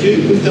 we've done a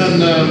few. We've done.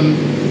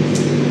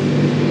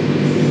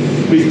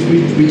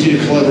 We did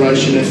a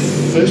collaboration. Our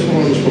first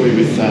one was probably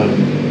with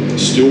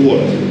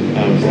Stillwater,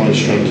 Brian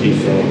Strunke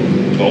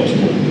from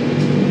Baltimore.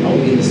 Oh,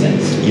 in the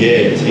States?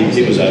 Yeah,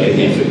 he was over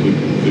here for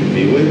Good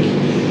Beer Week.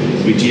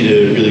 We did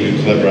a really good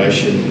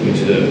collaboration. We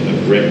did a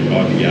Brett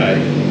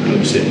IPA,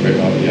 100% Brett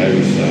IPA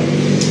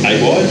with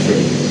A-Wide from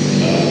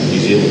New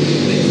Zealand.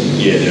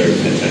 Yeah, they're a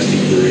fantastic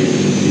brewery.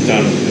 We've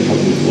done a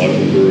couple of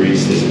local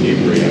breweries. There's a new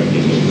brewery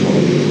opening in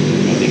Collingwood,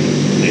 I think,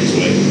 next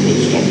week. We'll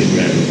stop in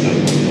Graham. We've done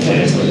one.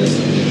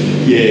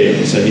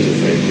 Yeah, so he's a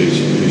friend who's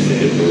the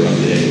head brewer up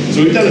there.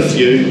 So we've done a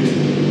few.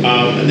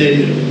 And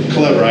then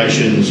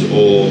collaborations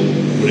or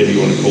whatever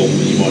you want to call them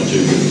that you might do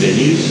with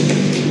venues.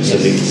 So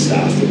the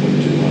staff that want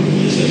to do one.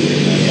 So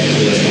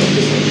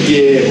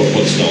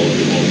what style do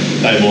you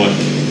want?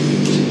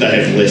 They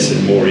have less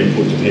and more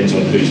input, depends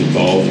on who's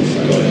involved. If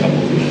you've got a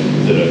couple of them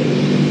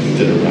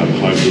that are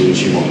home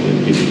brewers, you might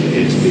give them the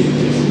heads a bit.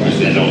 If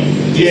they're not,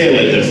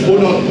 let them, or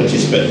not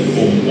participate,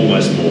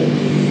 almost more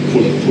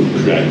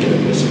create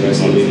purpose. And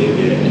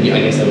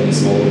I guess that would be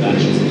smaller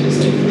batches if you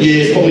say.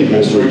 Yeah, probably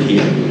more brewed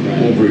here. Right.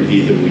 More brewed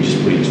here than we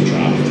just put into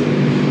draft. You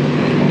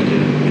might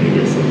get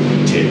anywhere from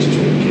 10 to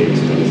 20 kegs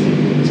kind of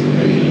thing.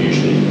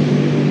 Usually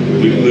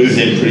we move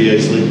them pretty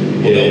easily.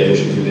 Well, they'll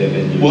push it through their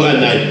venues. Well,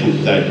 and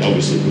they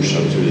obviously push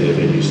some through their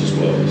venues as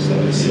well. So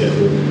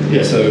cool.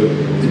 Yeah. So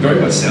it very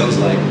much sounds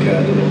like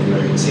the North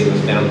American scene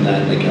has found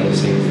that, like I was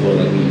saying before,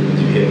 like we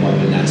do hip hop,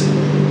 and that's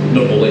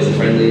not always the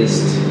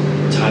friendliest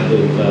type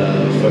of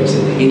folks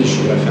in the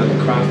industry. I found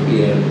the craft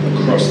beer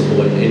across the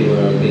board,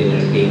 anywhere I've been,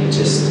 being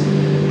just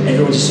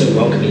everyone's just so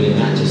welcoming in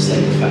that. Just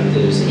like the fact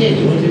that it's,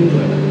 you want to do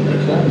a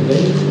collab with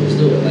venue, let's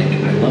do it. Like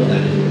I love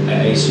that. And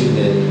I assume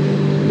that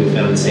we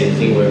found the same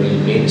thing wherever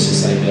you've been. It's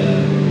just like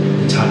the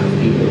type of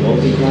people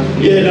involved in craft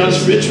beer. Yeah, no,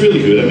 it's really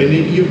good. I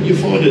mean, you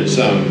find it's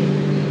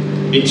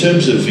in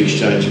terms of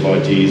exchange of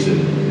ideas and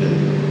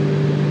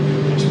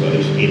I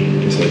suppose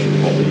in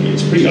intellectual property,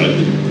 it's pretty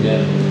open.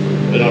 Yeah.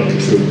 And I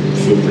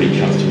feel pretty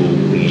comfortable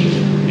bringing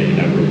any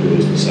number of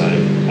brewers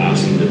and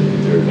asking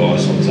them their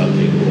advice on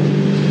something, or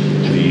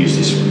have you used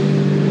this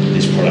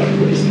product?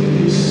 What do you think of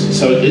this?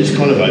 So it's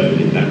kind of open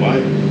in that way.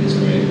 It's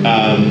great.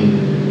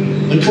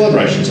 And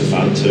collaborations are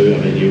fun too. I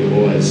mean, you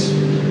always,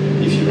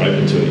 if you're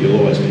open to it, you'll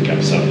always pick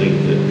up something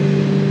that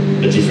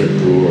a different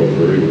brewer or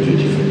brewery will do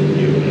different than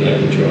you, and it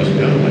opens your eyes and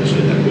go, oh,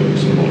 actually that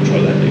works. I might try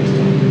that next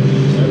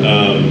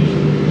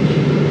time.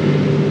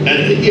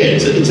 And yeah,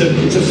 it's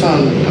a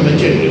fun. I mean,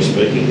 generally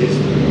speaking, there's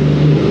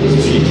a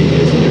few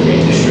tickets in every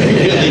industry.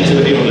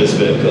 To be honest,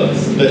 But, of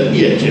course. But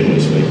yeah,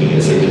 generally speaking,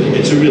 it's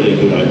a really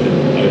good open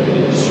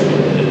industry,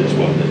 and it's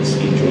one that's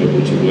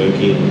enjoyable to work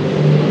in.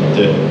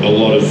 That a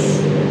lot of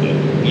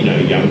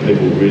young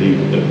people really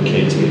are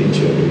keen to get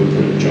into it. We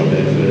put a job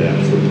advert out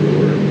for a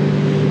brewer, and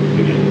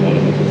we get a lot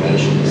of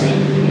applications.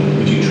 Right.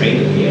 Would you train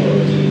them here, or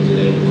do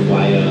they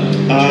require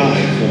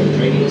formal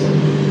training or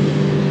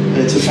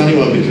something? It's a funny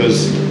one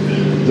because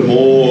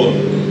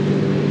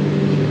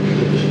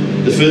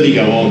the further you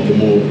go on, the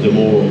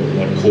more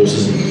like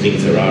courses and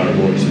things there are, and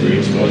more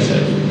experience guys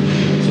have.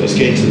 So it's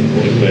getting to the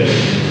point where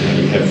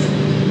you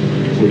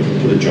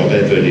put a job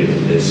advert in,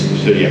 and there's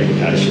 30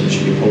 applications.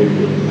 You can probably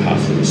put half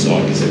of them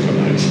aside because they've got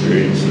no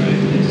experience, right?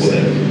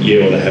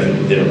 Or they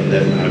haven't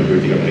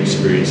homebrewed, they've got no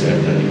experience, they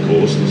haven't done any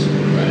courses,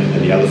 right?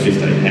 And the other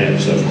 15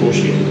 have. So of course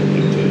you can put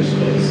them first,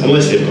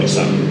 unless they've got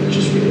something that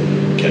just really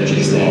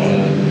catches the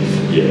eye.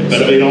 Yeah,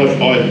 but I mean,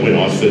 when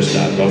I first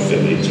started, I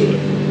fell into it.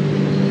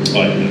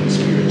 I had no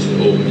experience at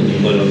all. And you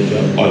learn on the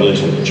job? I learned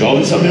on the job.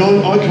 I mean,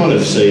 I kind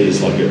of see it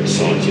as like a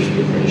scientific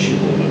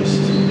apprenticeship almost.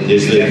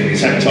 There's the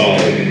tactile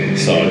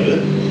side of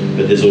it,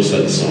 but there's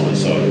also the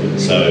science side of it.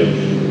 So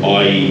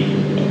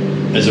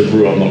as a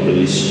brewer, I'm not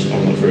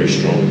very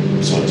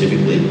strong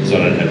scientifically because I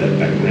don't have that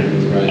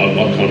background. Right.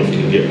 I kind of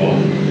can get by,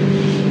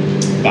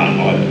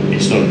 but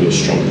it's not a real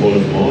strong point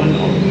of mine.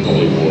 I'm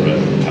probably more a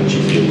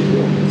touchy-feely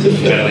brewer. So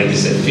kind of like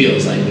this, it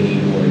feels like we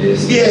need more of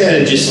this.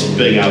 Yeah, just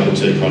being able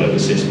to kind of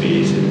assess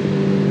beers and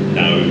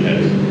know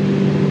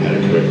how to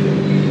correct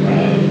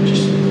them,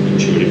 just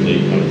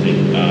intuitively kind of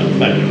thing.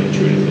 Maybe not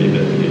intuitively,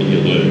 but you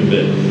learn.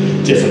 But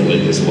definitely,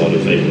 there's a lot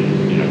of a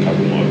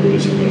couple of my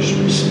brewers have got a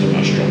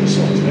much stronger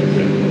science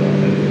background than I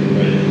have.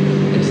 Right.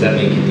 And does that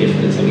make a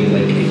difference? I mean,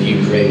 like if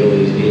you create all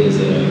these beers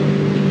that are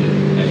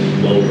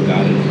well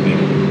regarded for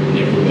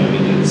everywhere, I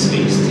mean that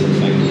speaks to the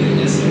fact that you don't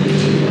necessarily need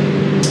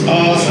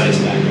science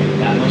background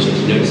that much. Did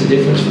you notice a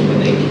difference from what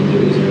they can do?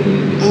 Is there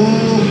anything?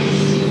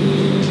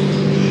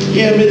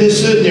 Yeah, I mean, there's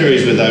certain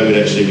areas where they would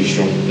actually be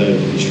strong. They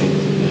would be stronger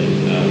than me.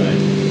 Right.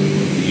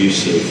 The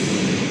use of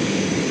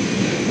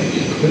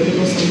Equipment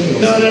or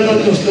something?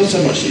 not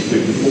so much the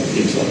equipment, more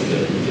things like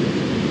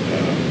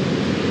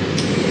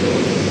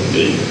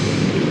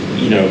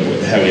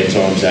how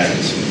enzymes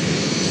act,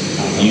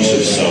 use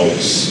of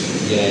salts,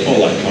 all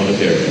that kind of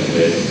area.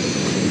 Where,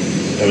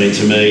 I mean,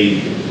 to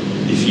me,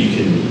 if you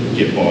can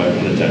get by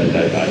on a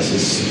day-to-day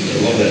basis, a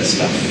lot of that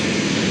stuff,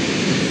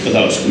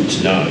 although it's good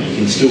to know, you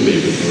can still be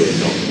a good brewer and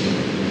not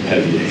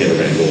have your head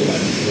around all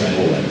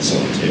that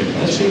science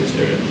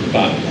area.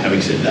 But having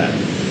said that,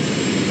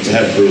 to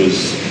have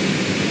brewers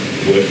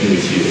working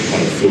with you to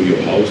kind of fill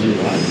your holes in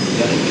the way,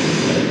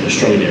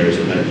 strong in areas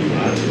that maybe you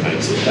aren't,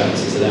 makes it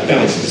Balances it out.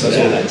 Balances So it it's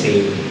all out. that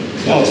team.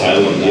 I'll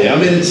tailor them. Yeah, I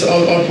mean,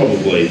 I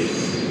probably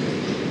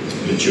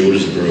matured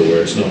as a brewer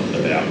where it's not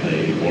about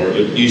me anymore.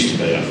 It used to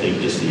be, I think,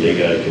 just the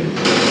ego can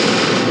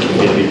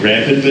get a bit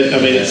rampant. But I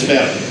mean, it's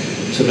about,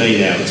 to me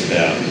now, it's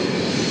about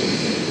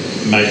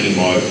making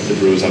the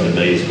brewers under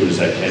me as good as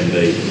they can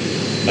be,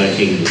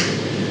 making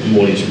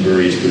Mornington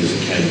Brewery as good as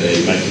it can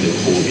be, making the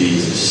core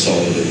beers as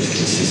solid and as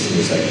consistent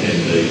as they can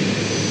be.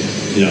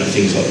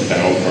 Things like the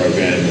barrel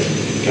program and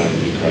going a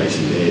bit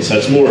crazy there. So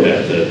it's more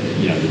about the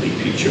big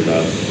picture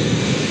rather than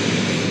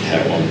how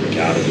I'm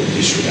regarded or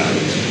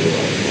disregarded as a brewer.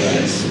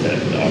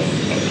 I've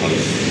kind of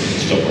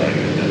stopped worrying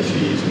about that a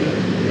few years ago.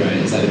 Right.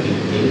 Is that a big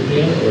thing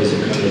here, or is it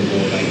kind of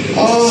more like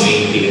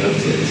seeing big enough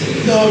to?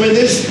 No, I mean,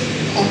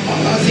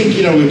 I think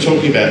we're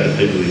talking about the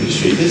people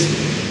industry. There's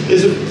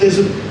a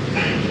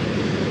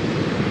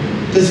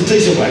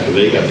decent lack of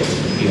ego in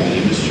the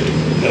industry,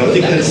 and I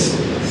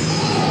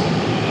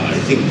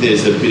think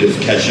there's a bit of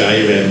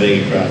cachet around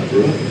being a craft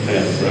brewer.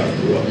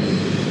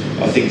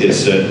 I think there's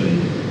certain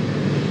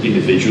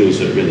individuals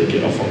that really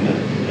get off on that.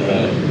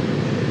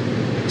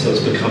 So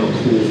it's become a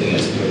cool thing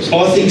as opposed to...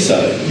 I think so,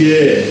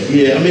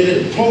 yeah. I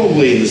mean,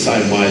 probably in the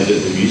same way that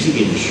the music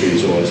industry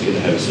is always going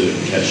to have a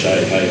certain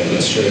cachet. Hey,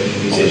 That's true.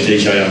 I'm a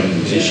DJ, I'm a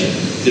musician.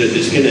 You're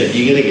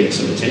going to get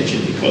some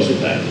attention because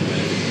of that.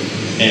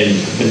 And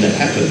when that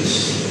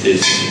happens,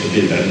 there's a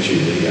bit of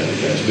attitude that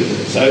goes with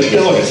it. So,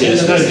 like I said,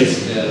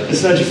 it's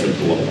no different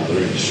to a lot of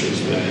other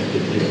industries. But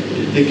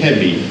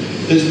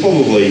there's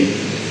probably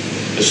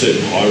a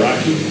certain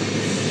hierarchy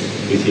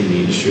within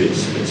the industry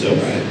itself,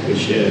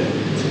 which,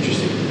 it's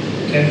interesting.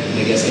 Okay,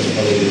 I guess that's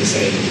probably the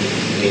same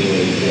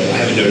anyway. I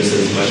haven't noticed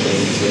it as much, but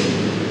it's like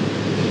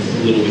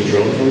a little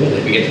withdrawn from it.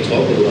 Like we get to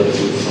talk with a lot of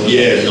people from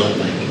it, but not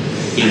like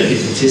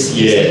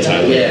hypnotistic.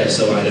 Totally. Yeah,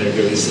 so I don't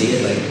really see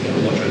it. Like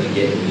I'm not trying to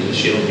get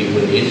shit on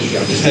people in the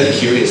industry. I'm just kind of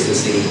curious to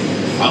see.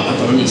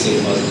 I've only seen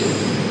positive.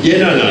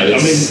 Yeah, no.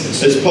 I mean, it's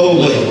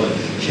probably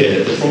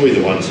they're probably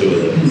the ones who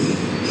are the.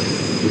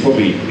 You'll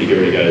probably be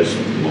hearing it goes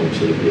along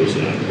to the brewers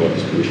that aren't quite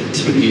as good.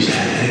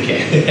 Okay.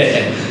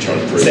 Trying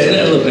to prove So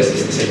that. look, it's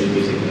the same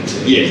music.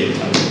 Yeah.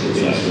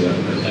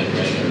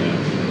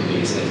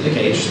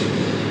 Okay, interesting.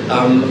 I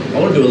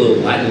want to do a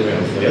little lightning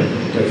round for you.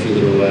 Got a few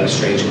little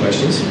strange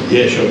questions.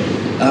 Yeah, sure.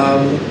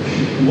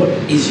 What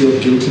is your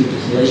guilty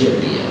pleasure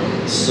beer?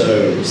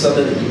 So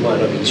something that you might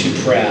not be too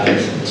proud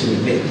to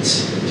admit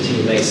to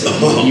your mates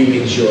that you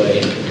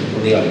enjoy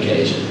on the odd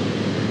occasion.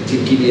 To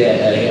give you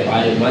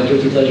my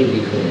guilty pleasure would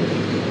be corn.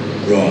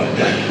 Right.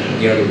 Like,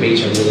 you're on the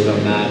beach, I'm really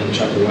not mad, I'm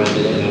chucking around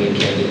with it, and I don't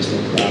care that it's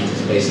not craft,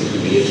 it's basically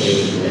beer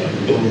flavored water.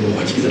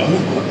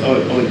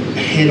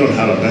 Hand on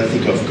heart, I don't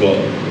think I've got.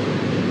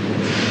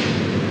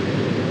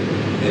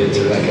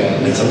 Anything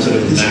like some sort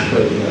of macro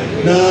thing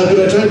like No, but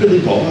I don't really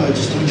buy. I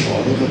just don't buy.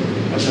 Look,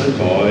 I don't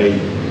buy.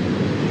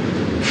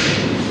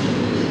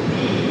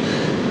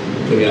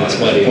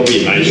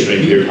 Probably a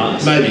mainstream beer.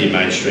 Maybe a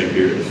mainstream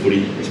beer at the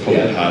footy. It's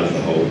probably part of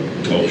the whole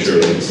culture.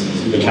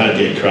 You can't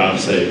get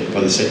craft, so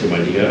by the second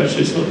one you go,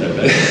 actually it's not that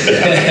bad.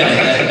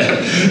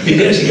 We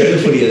did actually go to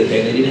the footy the other day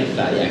and they did have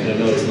Fat Yak, and I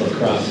know it's not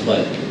craft,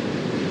 but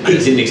I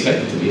didn't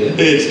expect it to be there.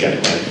 It's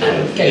Gateway.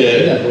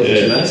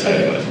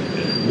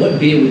 What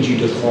beer would you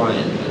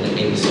decline under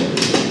any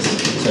circumstance?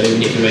 So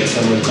even if you make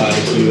someone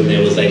barbecue and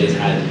there was they just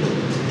had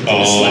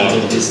slabs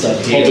of this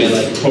stuff here,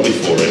 probably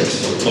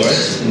 4X.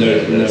 4X? No.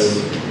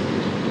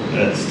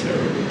 That's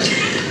terrible.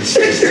 It's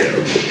just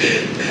terrible.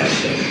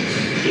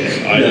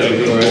 I'm not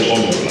going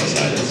to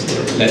say that's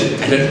terrible.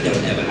 I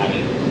don't ever have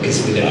it because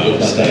we never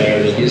looked up that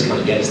area. You just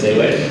can't get it, stay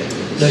away.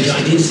 No,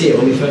 I did see it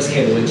when we first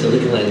came. I went to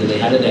Liquorland and they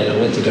had it there, and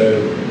I went to go.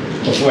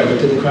 Before I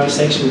looked at the craft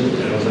section,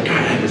 and I was like,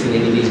 I haven't seen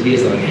any of these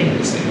beers. They're like, hey, I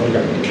want to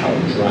grab my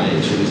Carlton Dry,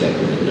 and she was like,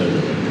 no.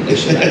 I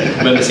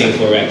remember seeing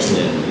 4X,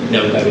 and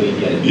now I'm glad we didn't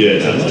get it. Yeah,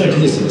 so why don't I do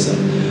this to myself?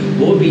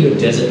 What would be your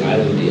desert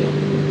island beer?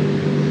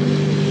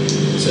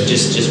 So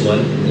just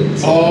one.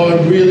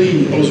 I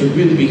was a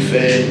really big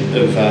fan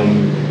of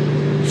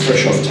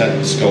Fresh Off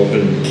Tap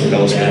Sculpin,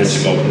 Dallas Point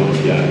Sculpin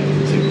IPA.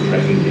 It's a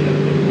cracking beer.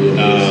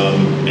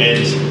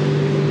 And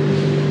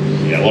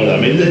yeah, a lot of that.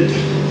 I mean,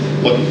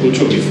 like we were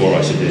talking before,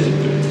 I said there's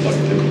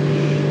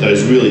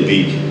those really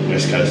big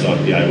West Coast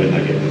IPA when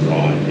they get them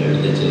right. Yeah,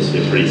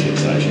 they're pretty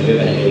sensational. Have you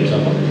ever had any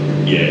top?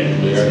 Yeah,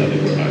 that's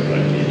another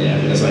great beer. Yeah,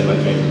 that's like my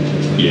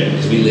favourite. Yeah,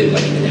 because we live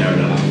like an hour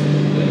and a half.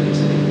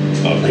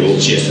 Cool.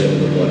 Just over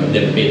the border. I've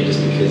never been just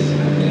because I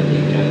haven't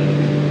been in Canada.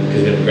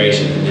 Because of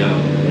immigration, and now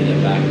when I get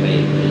back,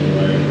 mate,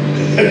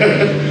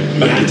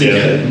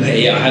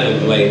 I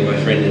have my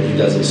friend who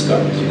does a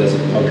Scott, who does a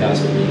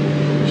podcast with me.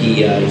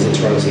 He's in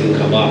Toronto, so he can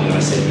come up, and I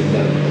sent him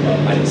down.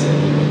 Well, I didn't send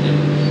him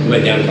down. We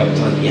went down a couple of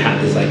times. You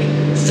have this like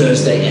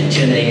Thursday at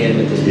 10 a.m.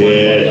 at this one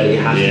bar. You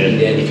have to be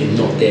there, and if you're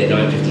not there,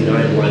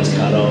 9:59, line's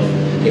cut off.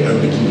 They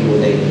only give you what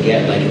they can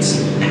get. Like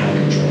it's out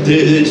of control.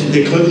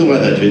 They're clever the way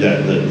they do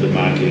that, the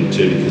marketing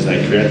too, because they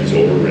create this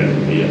aura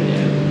around beer.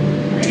 Yeah.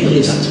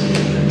 Really does.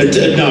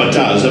 No, it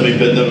does. I mean,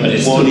 but the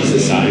point is the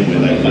same where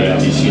they create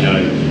this,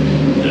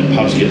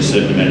 pubs get a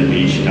certain amount of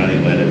beers, you're only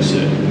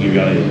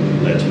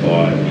allowed to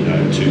buy,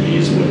 2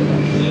 beers or whatever.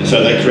 Yeah. So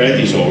they create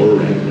this aura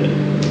around it,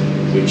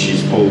 which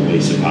is probably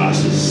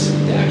surpasses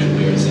the actual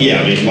beer itself.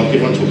 Yeah, I mean, like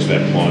everyone talks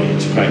about Pliny,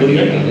 it's a great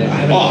beer.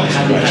 It's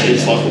great.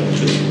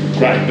 It's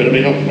great. But I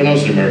mean, when I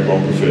was in America, I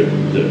preferred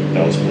the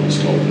Ballast Point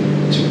Sculpin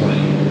to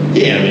Pliny.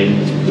 Yeah, I mean,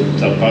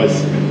 they're both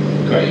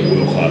great,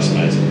 world-class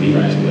amazing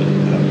beers, but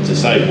to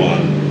say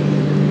one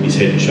is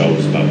head and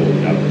shoulders above all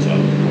the others,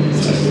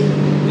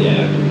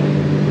 yeah.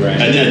 Right.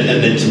 And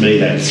then to me,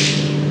 that's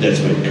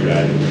been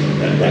created.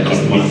 That kind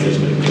of myth has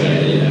been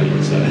created.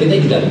 Yeah. So I think they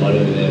do that a lot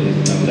over there.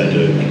 They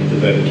do. Like the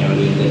Bourbon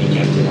County, then you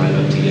have to line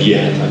up to get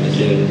that type of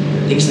thing.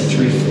 I think it's the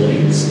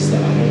 340s is the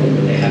other one,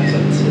 but they have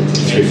like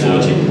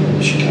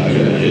 340 Chicago.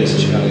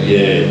 Chicago.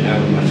 Yeah.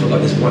 I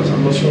forgot this one.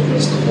 I'm not sure what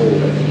it's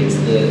called. I think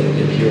it's the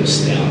Imperial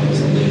Stout or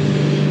something.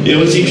 Yeah,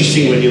 well, it's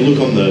interesting when you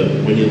look on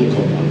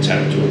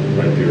Untapped or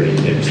Great Beer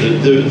Index.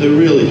 The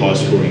really high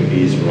scoring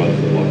beers are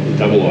either like the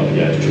double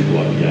IPAs, triple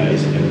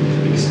IPAs, and the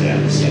big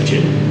stouts.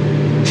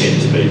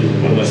 Tend to be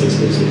almost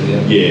exclusive.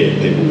 Yeah,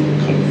 people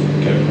kind of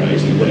go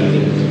crazy. What do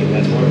you think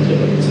that's more?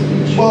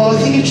 Well, I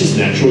think it's just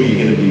natural. You're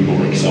going to be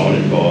more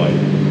excited by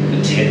a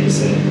 10%.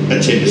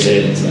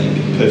 It's like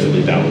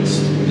perfectly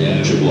balanced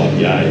triple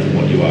IPA than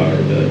what you are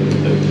at the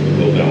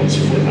well balanced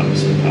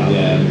 4.5% part.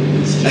 Yeah.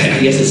 I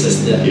guess it's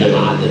just the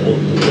art that all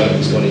the work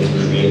has gone into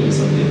creating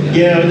something.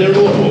 Yeah, I mean, there's a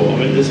lot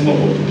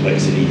more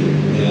complexity.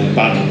 Yeah.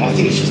 But I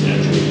think it's just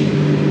natural.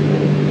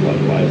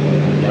 Right.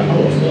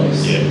 Oh, of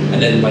course. Yeah.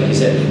 And then, like you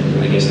said,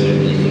 I guess I don't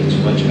really think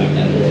too much about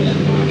that or that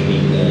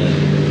marketing. The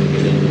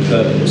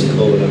purpose, what's it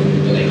called?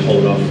 Where they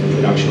hold off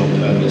production on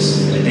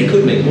purpose. Like they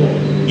could make more.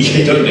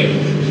 They don't make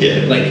more.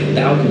 Yeah. Like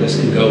the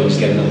Alchemist could go and just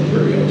get another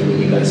brewery, or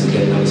you guys could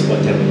get another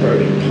spot down the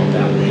road and pump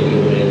out and hang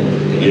away.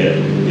 Yeah.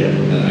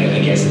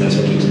 I guess, and that's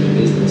what keeps them in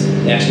business.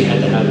 They actually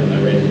had to have,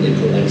 I read, they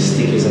put like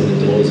stickers on the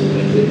doors of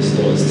like liquor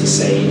stores to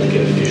say like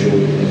an official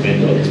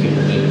vendor, because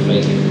people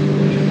make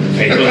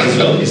fake ones as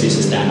well, because it's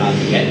just that hard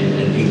to get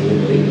and people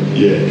will believe it.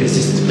 Yeah. Because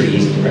it's pretty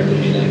easy to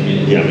replicate that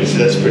can. Yeah, I mean,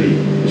 so it's pretty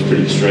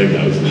extreme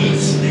though, isn't it?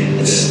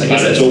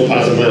 It's all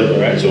part of it,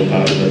 right? It's all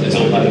part of it. It's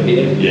all part of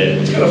beer. Yeah.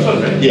 It's kind of fun,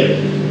 right? Yeah.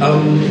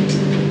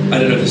 I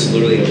don't know if this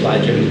will literally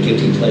apply to any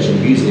guilty pleasure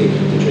music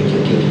to drink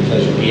your guilty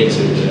pleasure beer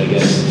to, but I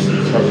guess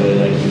probably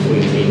like 40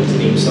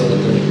 theme song or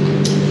something.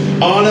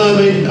 Oh no, I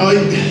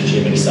mean, Do you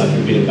have any stuff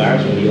you're a bit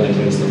embarrassed when you like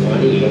Gwen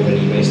Stefani, you don't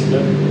really nice to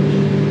know?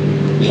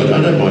 I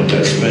don't mind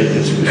that, mate.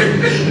 That's good.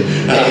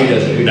 Who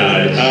doesn't? No.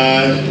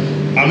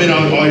 I mean,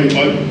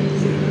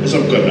 as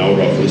I've gotten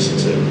older, I've listened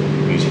to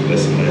music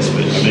less and less,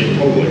 but I mean,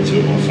 probably two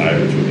of my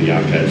favourites would be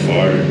Arcade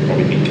Fire and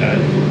probably Nick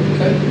Cave.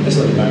 Okay, that's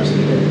not embarrassing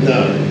at all.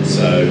 No.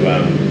 So,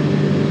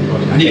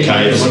 Nick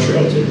Cave.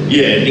 Montreal too.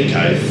 Yeah, Nick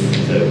Cave,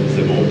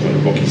 the more kind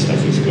of rocky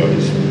stuff he's got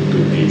is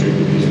good beer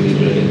drinking music.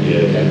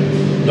 Yeah. Okay.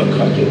 Not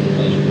quite guilty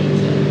pleasure,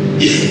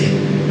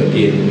 but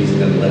beer music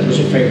nonetheless. What's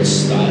your favourite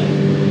style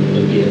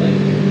of beer? Like,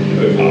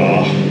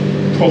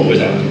 probably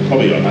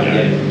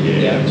IPA.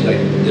 Yeah. Do you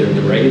like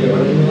the regular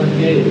original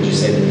IPA, or would you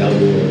say the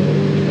double or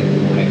like the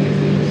more hectic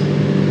things?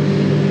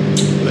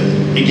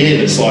 Again,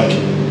 it's like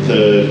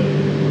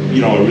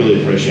I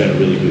really appreciate a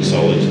really good,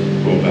 solid,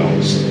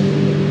 well-balanced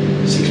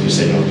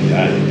 6%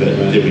 IPA, but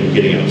then when you're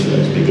getting up to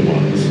those bigger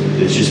ones,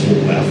 there's just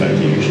more wow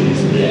factor usually,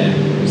 isn't there?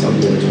 Yeah,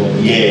 something more to talk.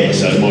 Yeah,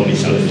 so it might be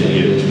something that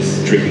you're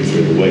drinking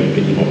through the week,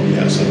 but you might be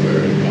out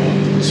somewhere and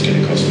it's going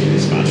to cost me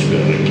this much,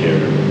 but I don't care,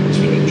 it's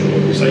really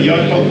enjoyable. So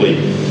yeah,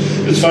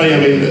 it's funny, I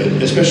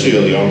mean, especially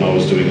early on, I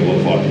was doing a lot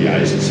of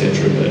IPAs,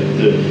 etc., but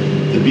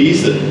the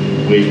beers that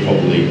we've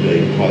probably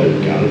been highly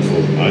regarded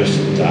for the most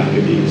are the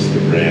darker beers, the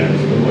brown.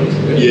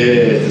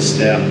 Yeah, the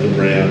stout, the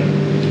brown,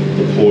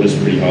 the porter's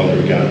pretty highly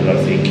regarded,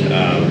 I think.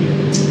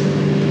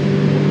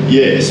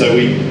 So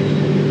we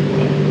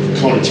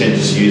kind of tend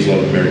to use a lot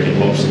of American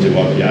hops to do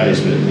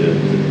IPAs, but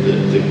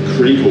the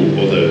critical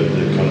or the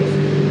kind of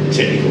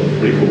technical and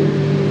critical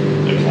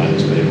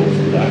acclaim's been all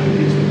for the darker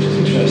beers, which is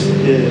interesting.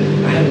 Yeah.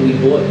 We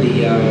bought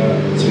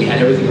so we had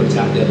everything on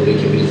tap the other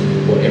week, and we just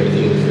bought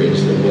everything in the fridge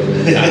that wasn't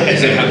on tap.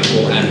 So we have it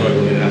all at home.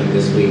 We're going to have it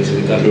this week. So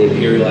we got the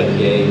Imperial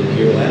IPA,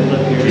 Imperial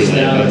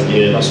Stout,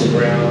 Russell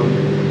Brown,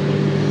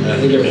 and I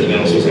think everything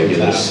else was on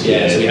tap.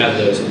 Yeah, so we have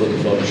those. I'm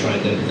looking forward to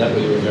trying them. Is that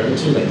what you're referring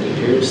to, like the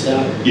Imperial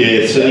Stout?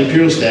 Yeah, so the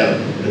Imperial Stout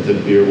at the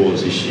Beer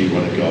Awards this year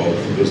won a gold. I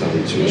think it was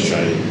only 2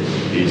 Australian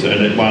beers,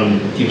 and it won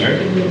the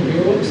American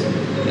Beer Awards.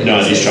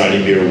 No, the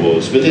Australian Beer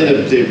Awards, but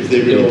they're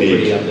really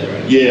big. Up there,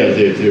 right? Yeah,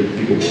 they're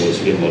big awards.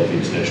 You get a lot of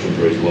international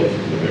breweries, a lot of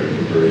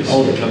American breweries.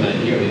 Oh, they come out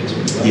here into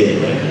Yeah.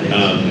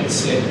 That's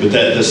sick. But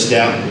the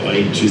Stout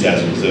in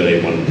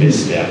 2013 won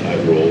Best Stout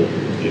overall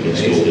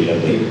against all the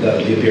other.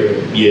 The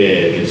Imperial.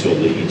 Yeah, against all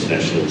the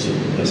internationals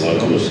and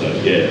locals. So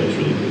yeah, it was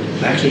really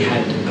good. I actually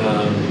had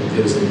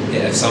there was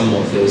at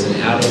Sunmoth there was an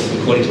out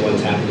of, according to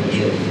Untappd, I'm not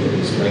sure if it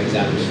was correct,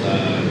 out of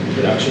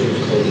production, it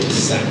was called the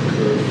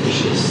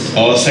Sacchariferacious.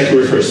 Oh,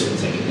 Sacchariferacious.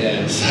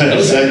 Yeah. It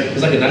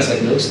was like a nice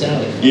like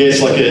stout. Yeah,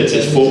 it's like it's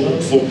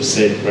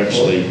 4%.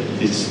 Actually,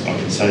 this I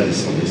can say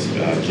this on this.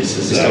 This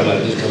is just come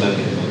out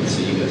and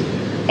so you guys.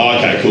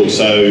 Okay, cool.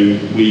 So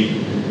we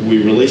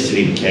released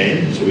it in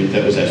can. So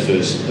that was our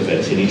first of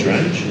our teenage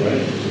range.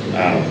 Right.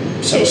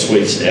 So a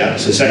sweet stout.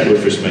 So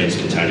sacchariferacious means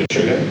containing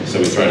sugar. So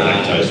we throw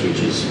lactose,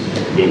 which is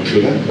milk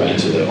sugar,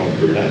 into the on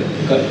brew day.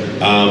 Okay.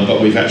 But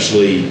we've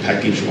actually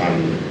packaged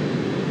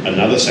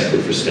another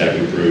sacchariferacious stout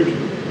we brewed,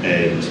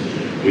 and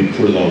we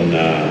put it on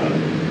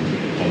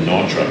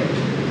nitro.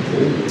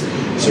 Cool.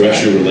 So we're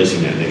actually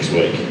releasing that next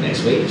week.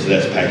 Next week. So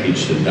that's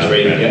packaged and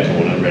ready around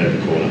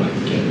the corner.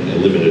 A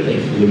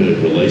limited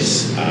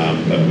release,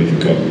 but we've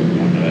got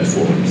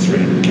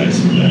 400-300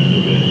 cases of that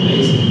that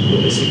we're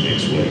releasing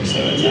next week.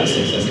 So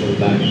fantastic. That's coming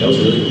back. That was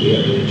really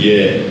good.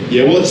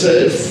 Yeah. Well, it's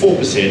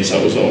 4%. So I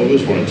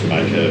always wanted to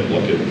make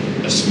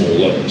a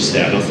smaller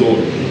stout. And I thought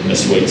a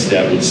sweet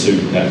stout would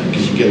suit that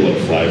because you get a lot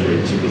of flavour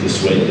with the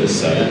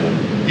sweetness. So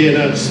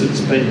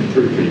it's been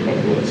pretty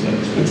popular. So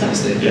it's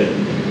fantastic. Yeah.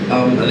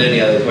 And then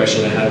the other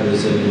question I had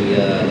was any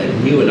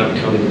new and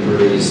upcoming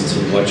breweries to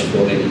watch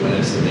for maybe when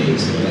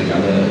SMEs, like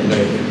other,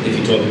 if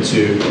you're talking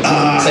to,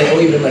 say,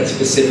 or even like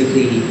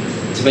specifically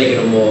to make it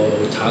a more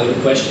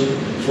targeted question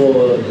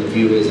for the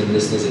viewers and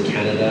listeners in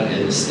Canada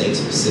and the States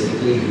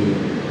specifically who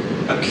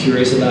are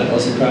curious about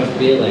Aussie craft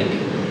beer, like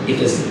if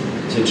there's,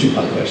 so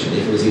two-part question,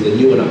 if it was either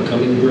new and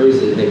upcoming brewers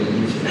that maybe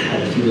you've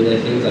had a few of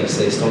their things, like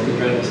say Stomping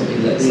Ground or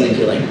something that's like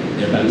you're like,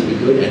 they're about to be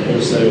good, and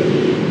also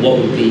what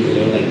would be,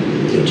 like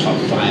your top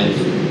 5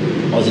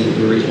 Aussie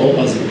breweries or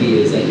Aussie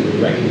beers that you would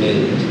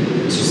recommend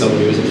to someone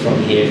who isn't from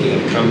here, if they're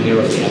going to come here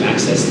or if they have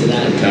access to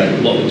that,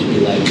 what would you be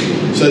like?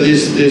 So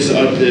there's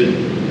the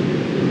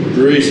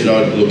breweries that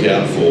I'd look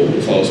out for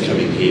if I was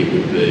coming here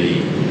would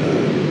be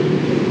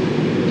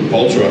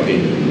Bolter up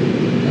in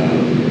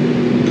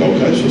Gold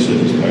Coast or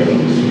Surfers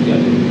Paradise,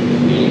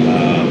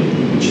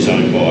 which is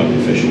owned by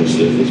professional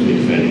surfers,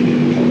 Mick Fanning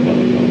and a couple of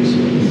other guys.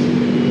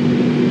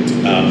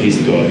 He's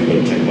the guy who got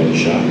attacked by the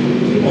shark.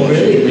 Oh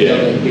really? Yeah.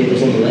 It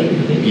was on the lake, I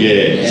think?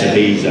 Yeah. So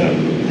he's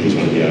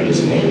one of the owners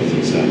along with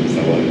his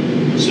fellow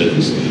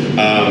surfers.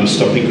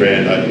 Stomping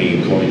Ground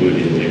opening in Collingwood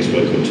in the next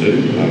week or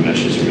two.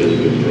 Ash is a really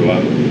good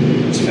brewer.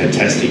 It's a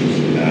fantastic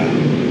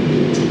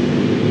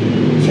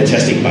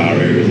bar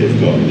area they've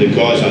got. The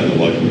guys own the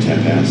local tap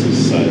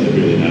houses, so they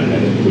really know how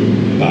to put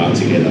a bar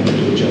together.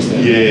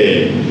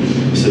 Yeah.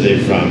 So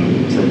they've from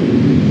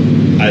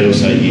 8 or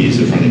so years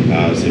of running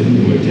bars, they've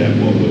worked out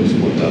what works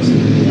and what doesn't.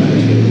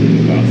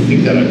 I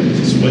think that opens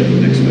this week or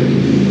next week.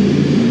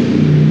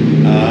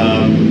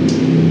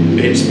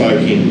 Ben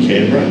spoke in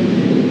Canberra.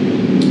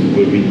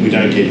 We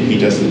don't get,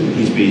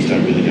 his beers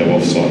don't really go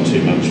off-site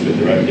too much, but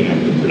they're opening up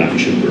the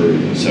production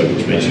brewery, so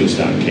which means he'll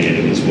start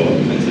canning as well.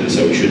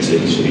 So we should see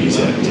his beers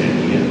out of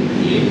town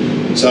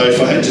here. So if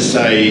I had to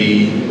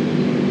say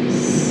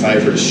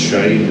favourite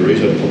Australian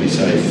breweries, I'd probably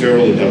say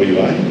Feral in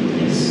WA.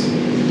 Yes.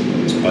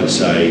 I'd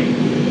say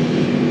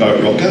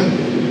Boat Rocker,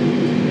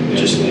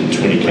 just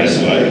 20 k's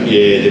away.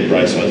 Yeah, their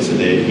Braesides are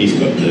there.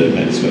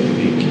 Matt's got the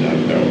big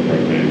barrel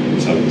program.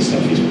 Some of the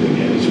stuff he's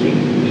putting out is really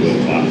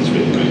world class. It's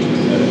really great.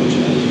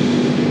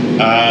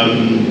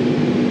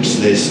 So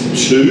there's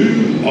two.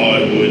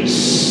 I would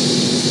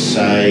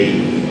say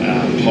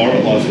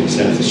Pirate Life in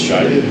South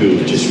Australia, who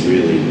have just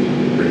really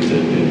ripped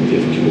it and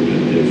they've killed it.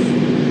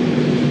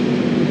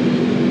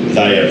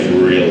 They have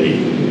really.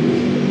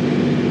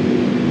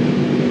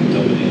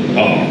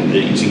 Oh,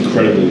 it's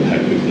incredible how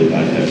quickly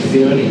they have.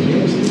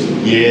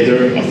 Yeah,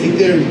 I think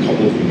there are a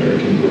couple of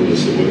American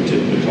brewers that worked at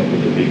a couple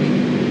of the big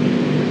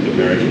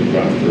American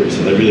craft breweries,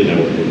 so they really know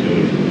what they're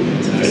doing.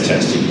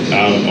 Fantastic.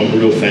 I'm a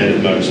real fan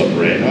of Modus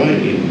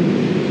Operandi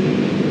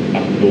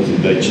up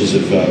northern beaches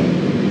of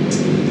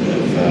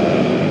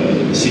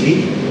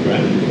Sydney.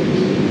 Right.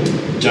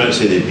 Don't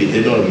see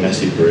they're not a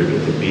massive brewery,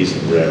 but the beers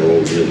that we're at are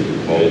all really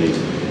good quality,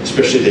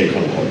 especially their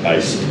kind of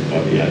hot-based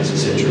IPAs,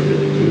 etc. are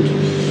really good.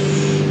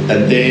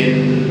 And then,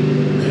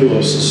 who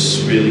else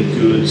is really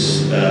good?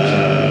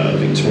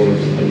 Victoria, I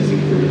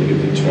think we're really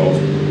good.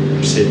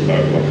 Victoria, said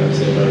Boat Rocker.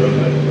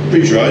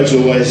 Bridge Road's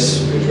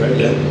always. Bridge Road,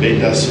 yeah. Ben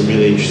does some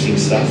really interesting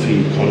stuff.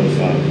 He kind of,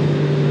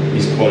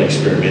 he's quite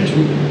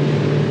experimental.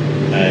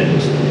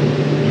 And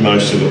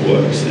most of it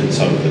works, and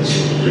some of it's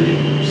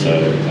brilliant. So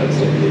that's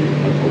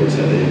I'd probably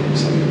say they're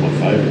some of my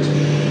favourites.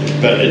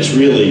 But it's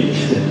really,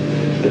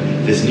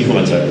 there's new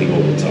ones opening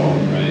all the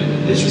time. Right.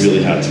 It's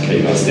really hard to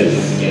keep up. Step up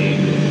the game.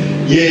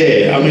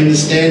 Yeah, I mean the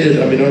standard.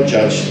 I mean I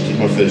did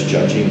my first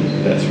judging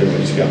about 3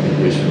 weeks ago in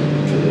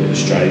Brisbane for the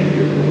Australian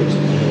Beer Awards,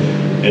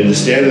 and the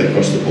standard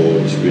across the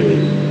board is really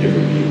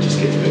every year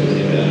just gets better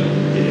and better.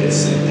 Yeah,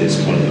 there's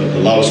kind of the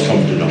lowest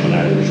common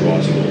denominator is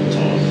rising all the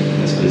time.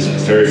 There's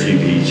very few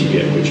beers you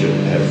get which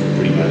have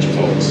pretty major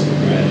faults.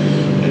 Right.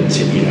 And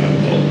 10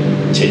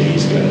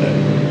 years ago that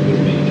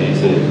Wouldn't be the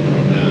case. No,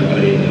 I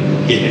didn't know.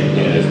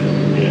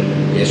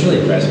 Yeah. It's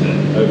really impressive,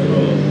 man.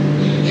 Overall,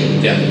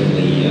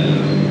 definitely.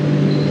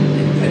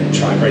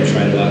 I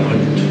tried about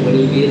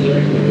 120 beers, I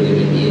reckon, I've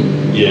really been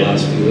in the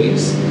last few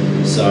weeks.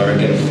 So I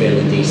get a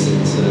fairly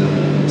decent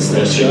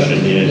snapshot.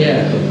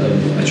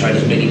 I tried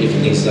as many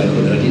different things as I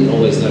could, and I didn't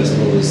always notice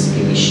I'm always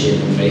giving me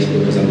shit on Facebook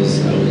because I was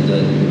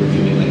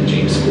reviewing like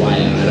James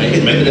Squire, and I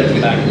remember them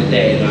from back in the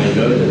day, and I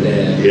know that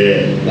they're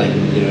like,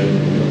 you know,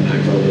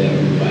 macro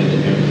by the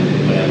parent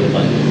company, whatever,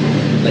 but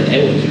like they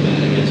weren't too bad,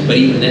 I guess. But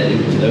even then,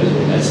 even for those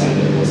on that side,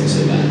 it wasn't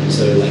so bad.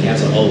 So like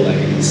as a whole, like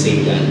I can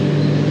see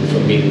that.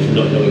 From me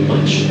not knowing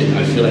much,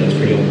 I feel like it's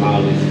pretty on par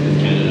with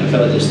Canada. I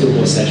felt like there's still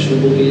more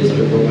sessionable beers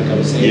overall, like I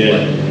was saying.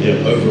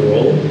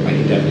 Overall, I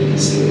can definitely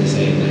see what you're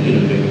saying. That, you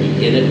know,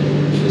 maybe in it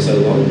for so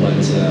long, but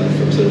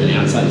from sort of an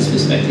outsider's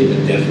perspective,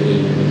 it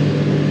definitely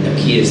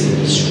appears to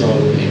be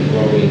strong and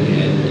growing,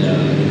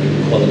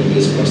 and quality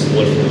beers across the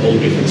board from all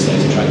different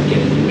states. I try to get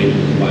as many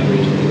wide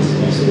range of things as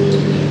possible.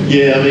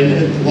 Yeah, I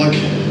mean,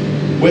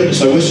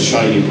 so West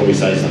Australia, you'd probably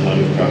say is the home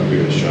of craft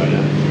beer in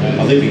Australia.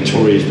 Right. I think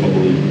Victoria is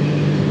probably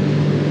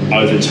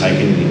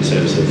overtaken in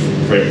terms of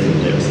breadth and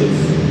depth of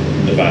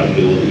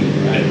availability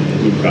and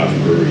good craft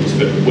breweries,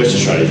 but West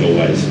Australia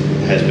always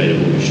has been a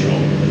little bit strong.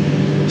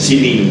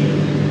 Sydney,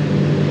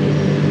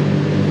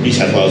 New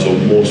South Wales, or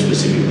more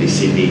specifically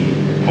Sydney,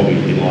 probably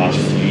in the last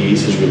few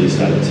years has really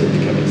started to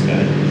become its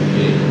game.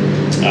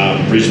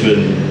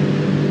 Brisbane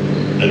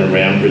and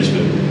around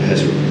Brisbane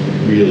has a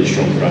really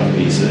strong craft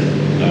beer scene,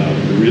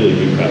 really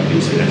good craft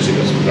beer scene. Actually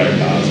got some great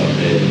bars up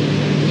there.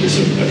 There's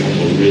a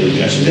couple of really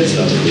good, actually that's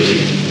another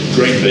really,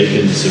 Green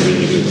Beacons is a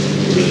really good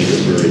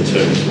brewery too.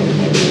 It's one of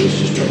my boys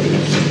just dropping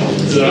off some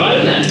bottles.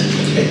 Right, that.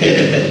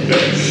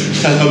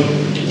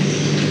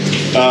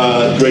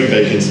 Green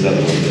Beacons is another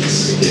one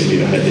that's,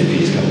 I had their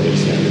beers a couple of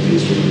weeks ago, the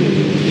beers were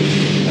really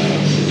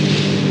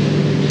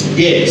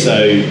good. So,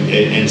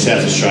 and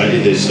South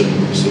Australia, there's some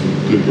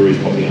good breweries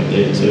popping up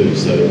there too.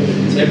 So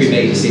every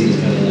major city's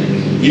kind of like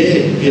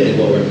really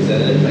well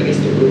represented. I guess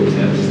the rural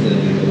towns, isn't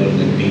it? Like a lot of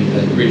them being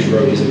like Ridge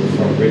Road isn't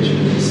from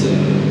Richmond, it's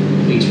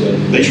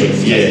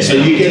Beechworth. Yeah. So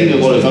you're getting a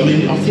lot of. I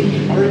mean, I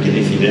reckon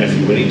if you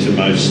went into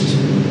most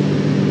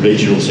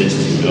regional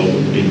centres in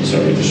Melbourne,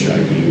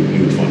 Australia,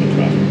 you would find a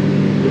craft.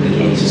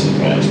 I'd be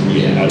surprised.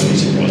 Yeah, I'd be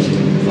surprised if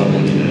you find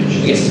one in Asia.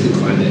 I guess it's a good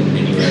climate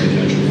anywhere in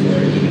the country for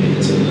it, even if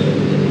it's a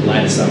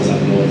lighter summers up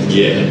north.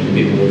 Yeah. A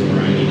bit more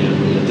variety now.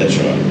 That's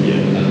right.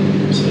 Yeah.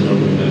 So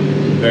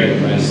I'm very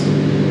impressed.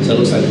 So it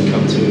looks like we've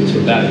come to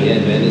about the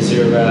end, man. Is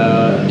there?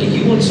 Are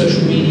you on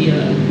social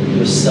media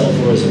yourself,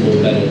 or is it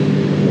more better?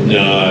 No,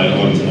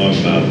 I'm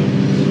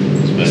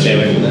stay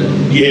away from that.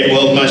 Yeah,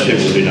 well, most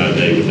people who know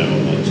me would know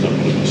it's not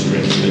one of my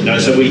strengths. But no,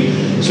 so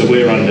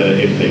we're under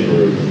MP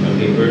Brew.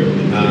 MP Brew.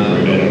 And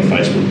on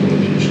Facebook, we're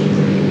on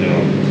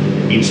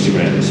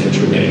Instagram,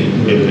 etc.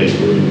 MP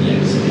Brew. Yeah.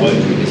 Hope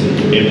is a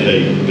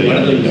brewery. MP, One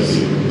of them is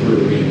BRW.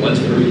 brewery. One's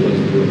brewery,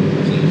 one's brewery.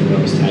 I think when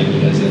I was tagging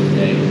you guys the other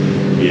day.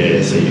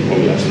 Yeah, so you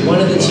probably asked me. One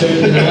of the two,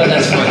 you know what,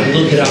 that's fine.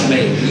 Look it up,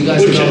 mate. You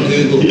guys can on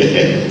Google.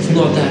 Yeah. It's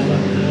not that fun.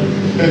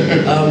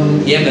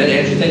 Yeah, man,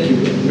 Andrew, thank you.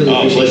 Really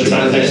appreciate Pleasure, your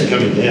time, man. Thanks man. for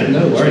coming down.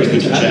 No worries.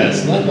 Good to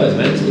chat. Likewise,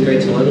 man. It's been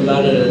great to learn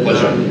about it. And,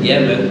 Pleasure. yeah,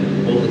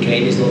 man. All the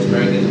Canadians, North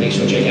Americans, make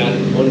sure to check out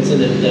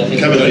Mornington and thanks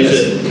Come for and joining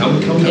visit. us.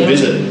 Come Come down.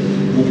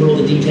 visit. We'll put all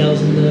the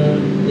details in the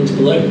links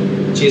below.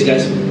 Cheers,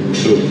 guys.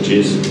 Cool.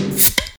 Cheers.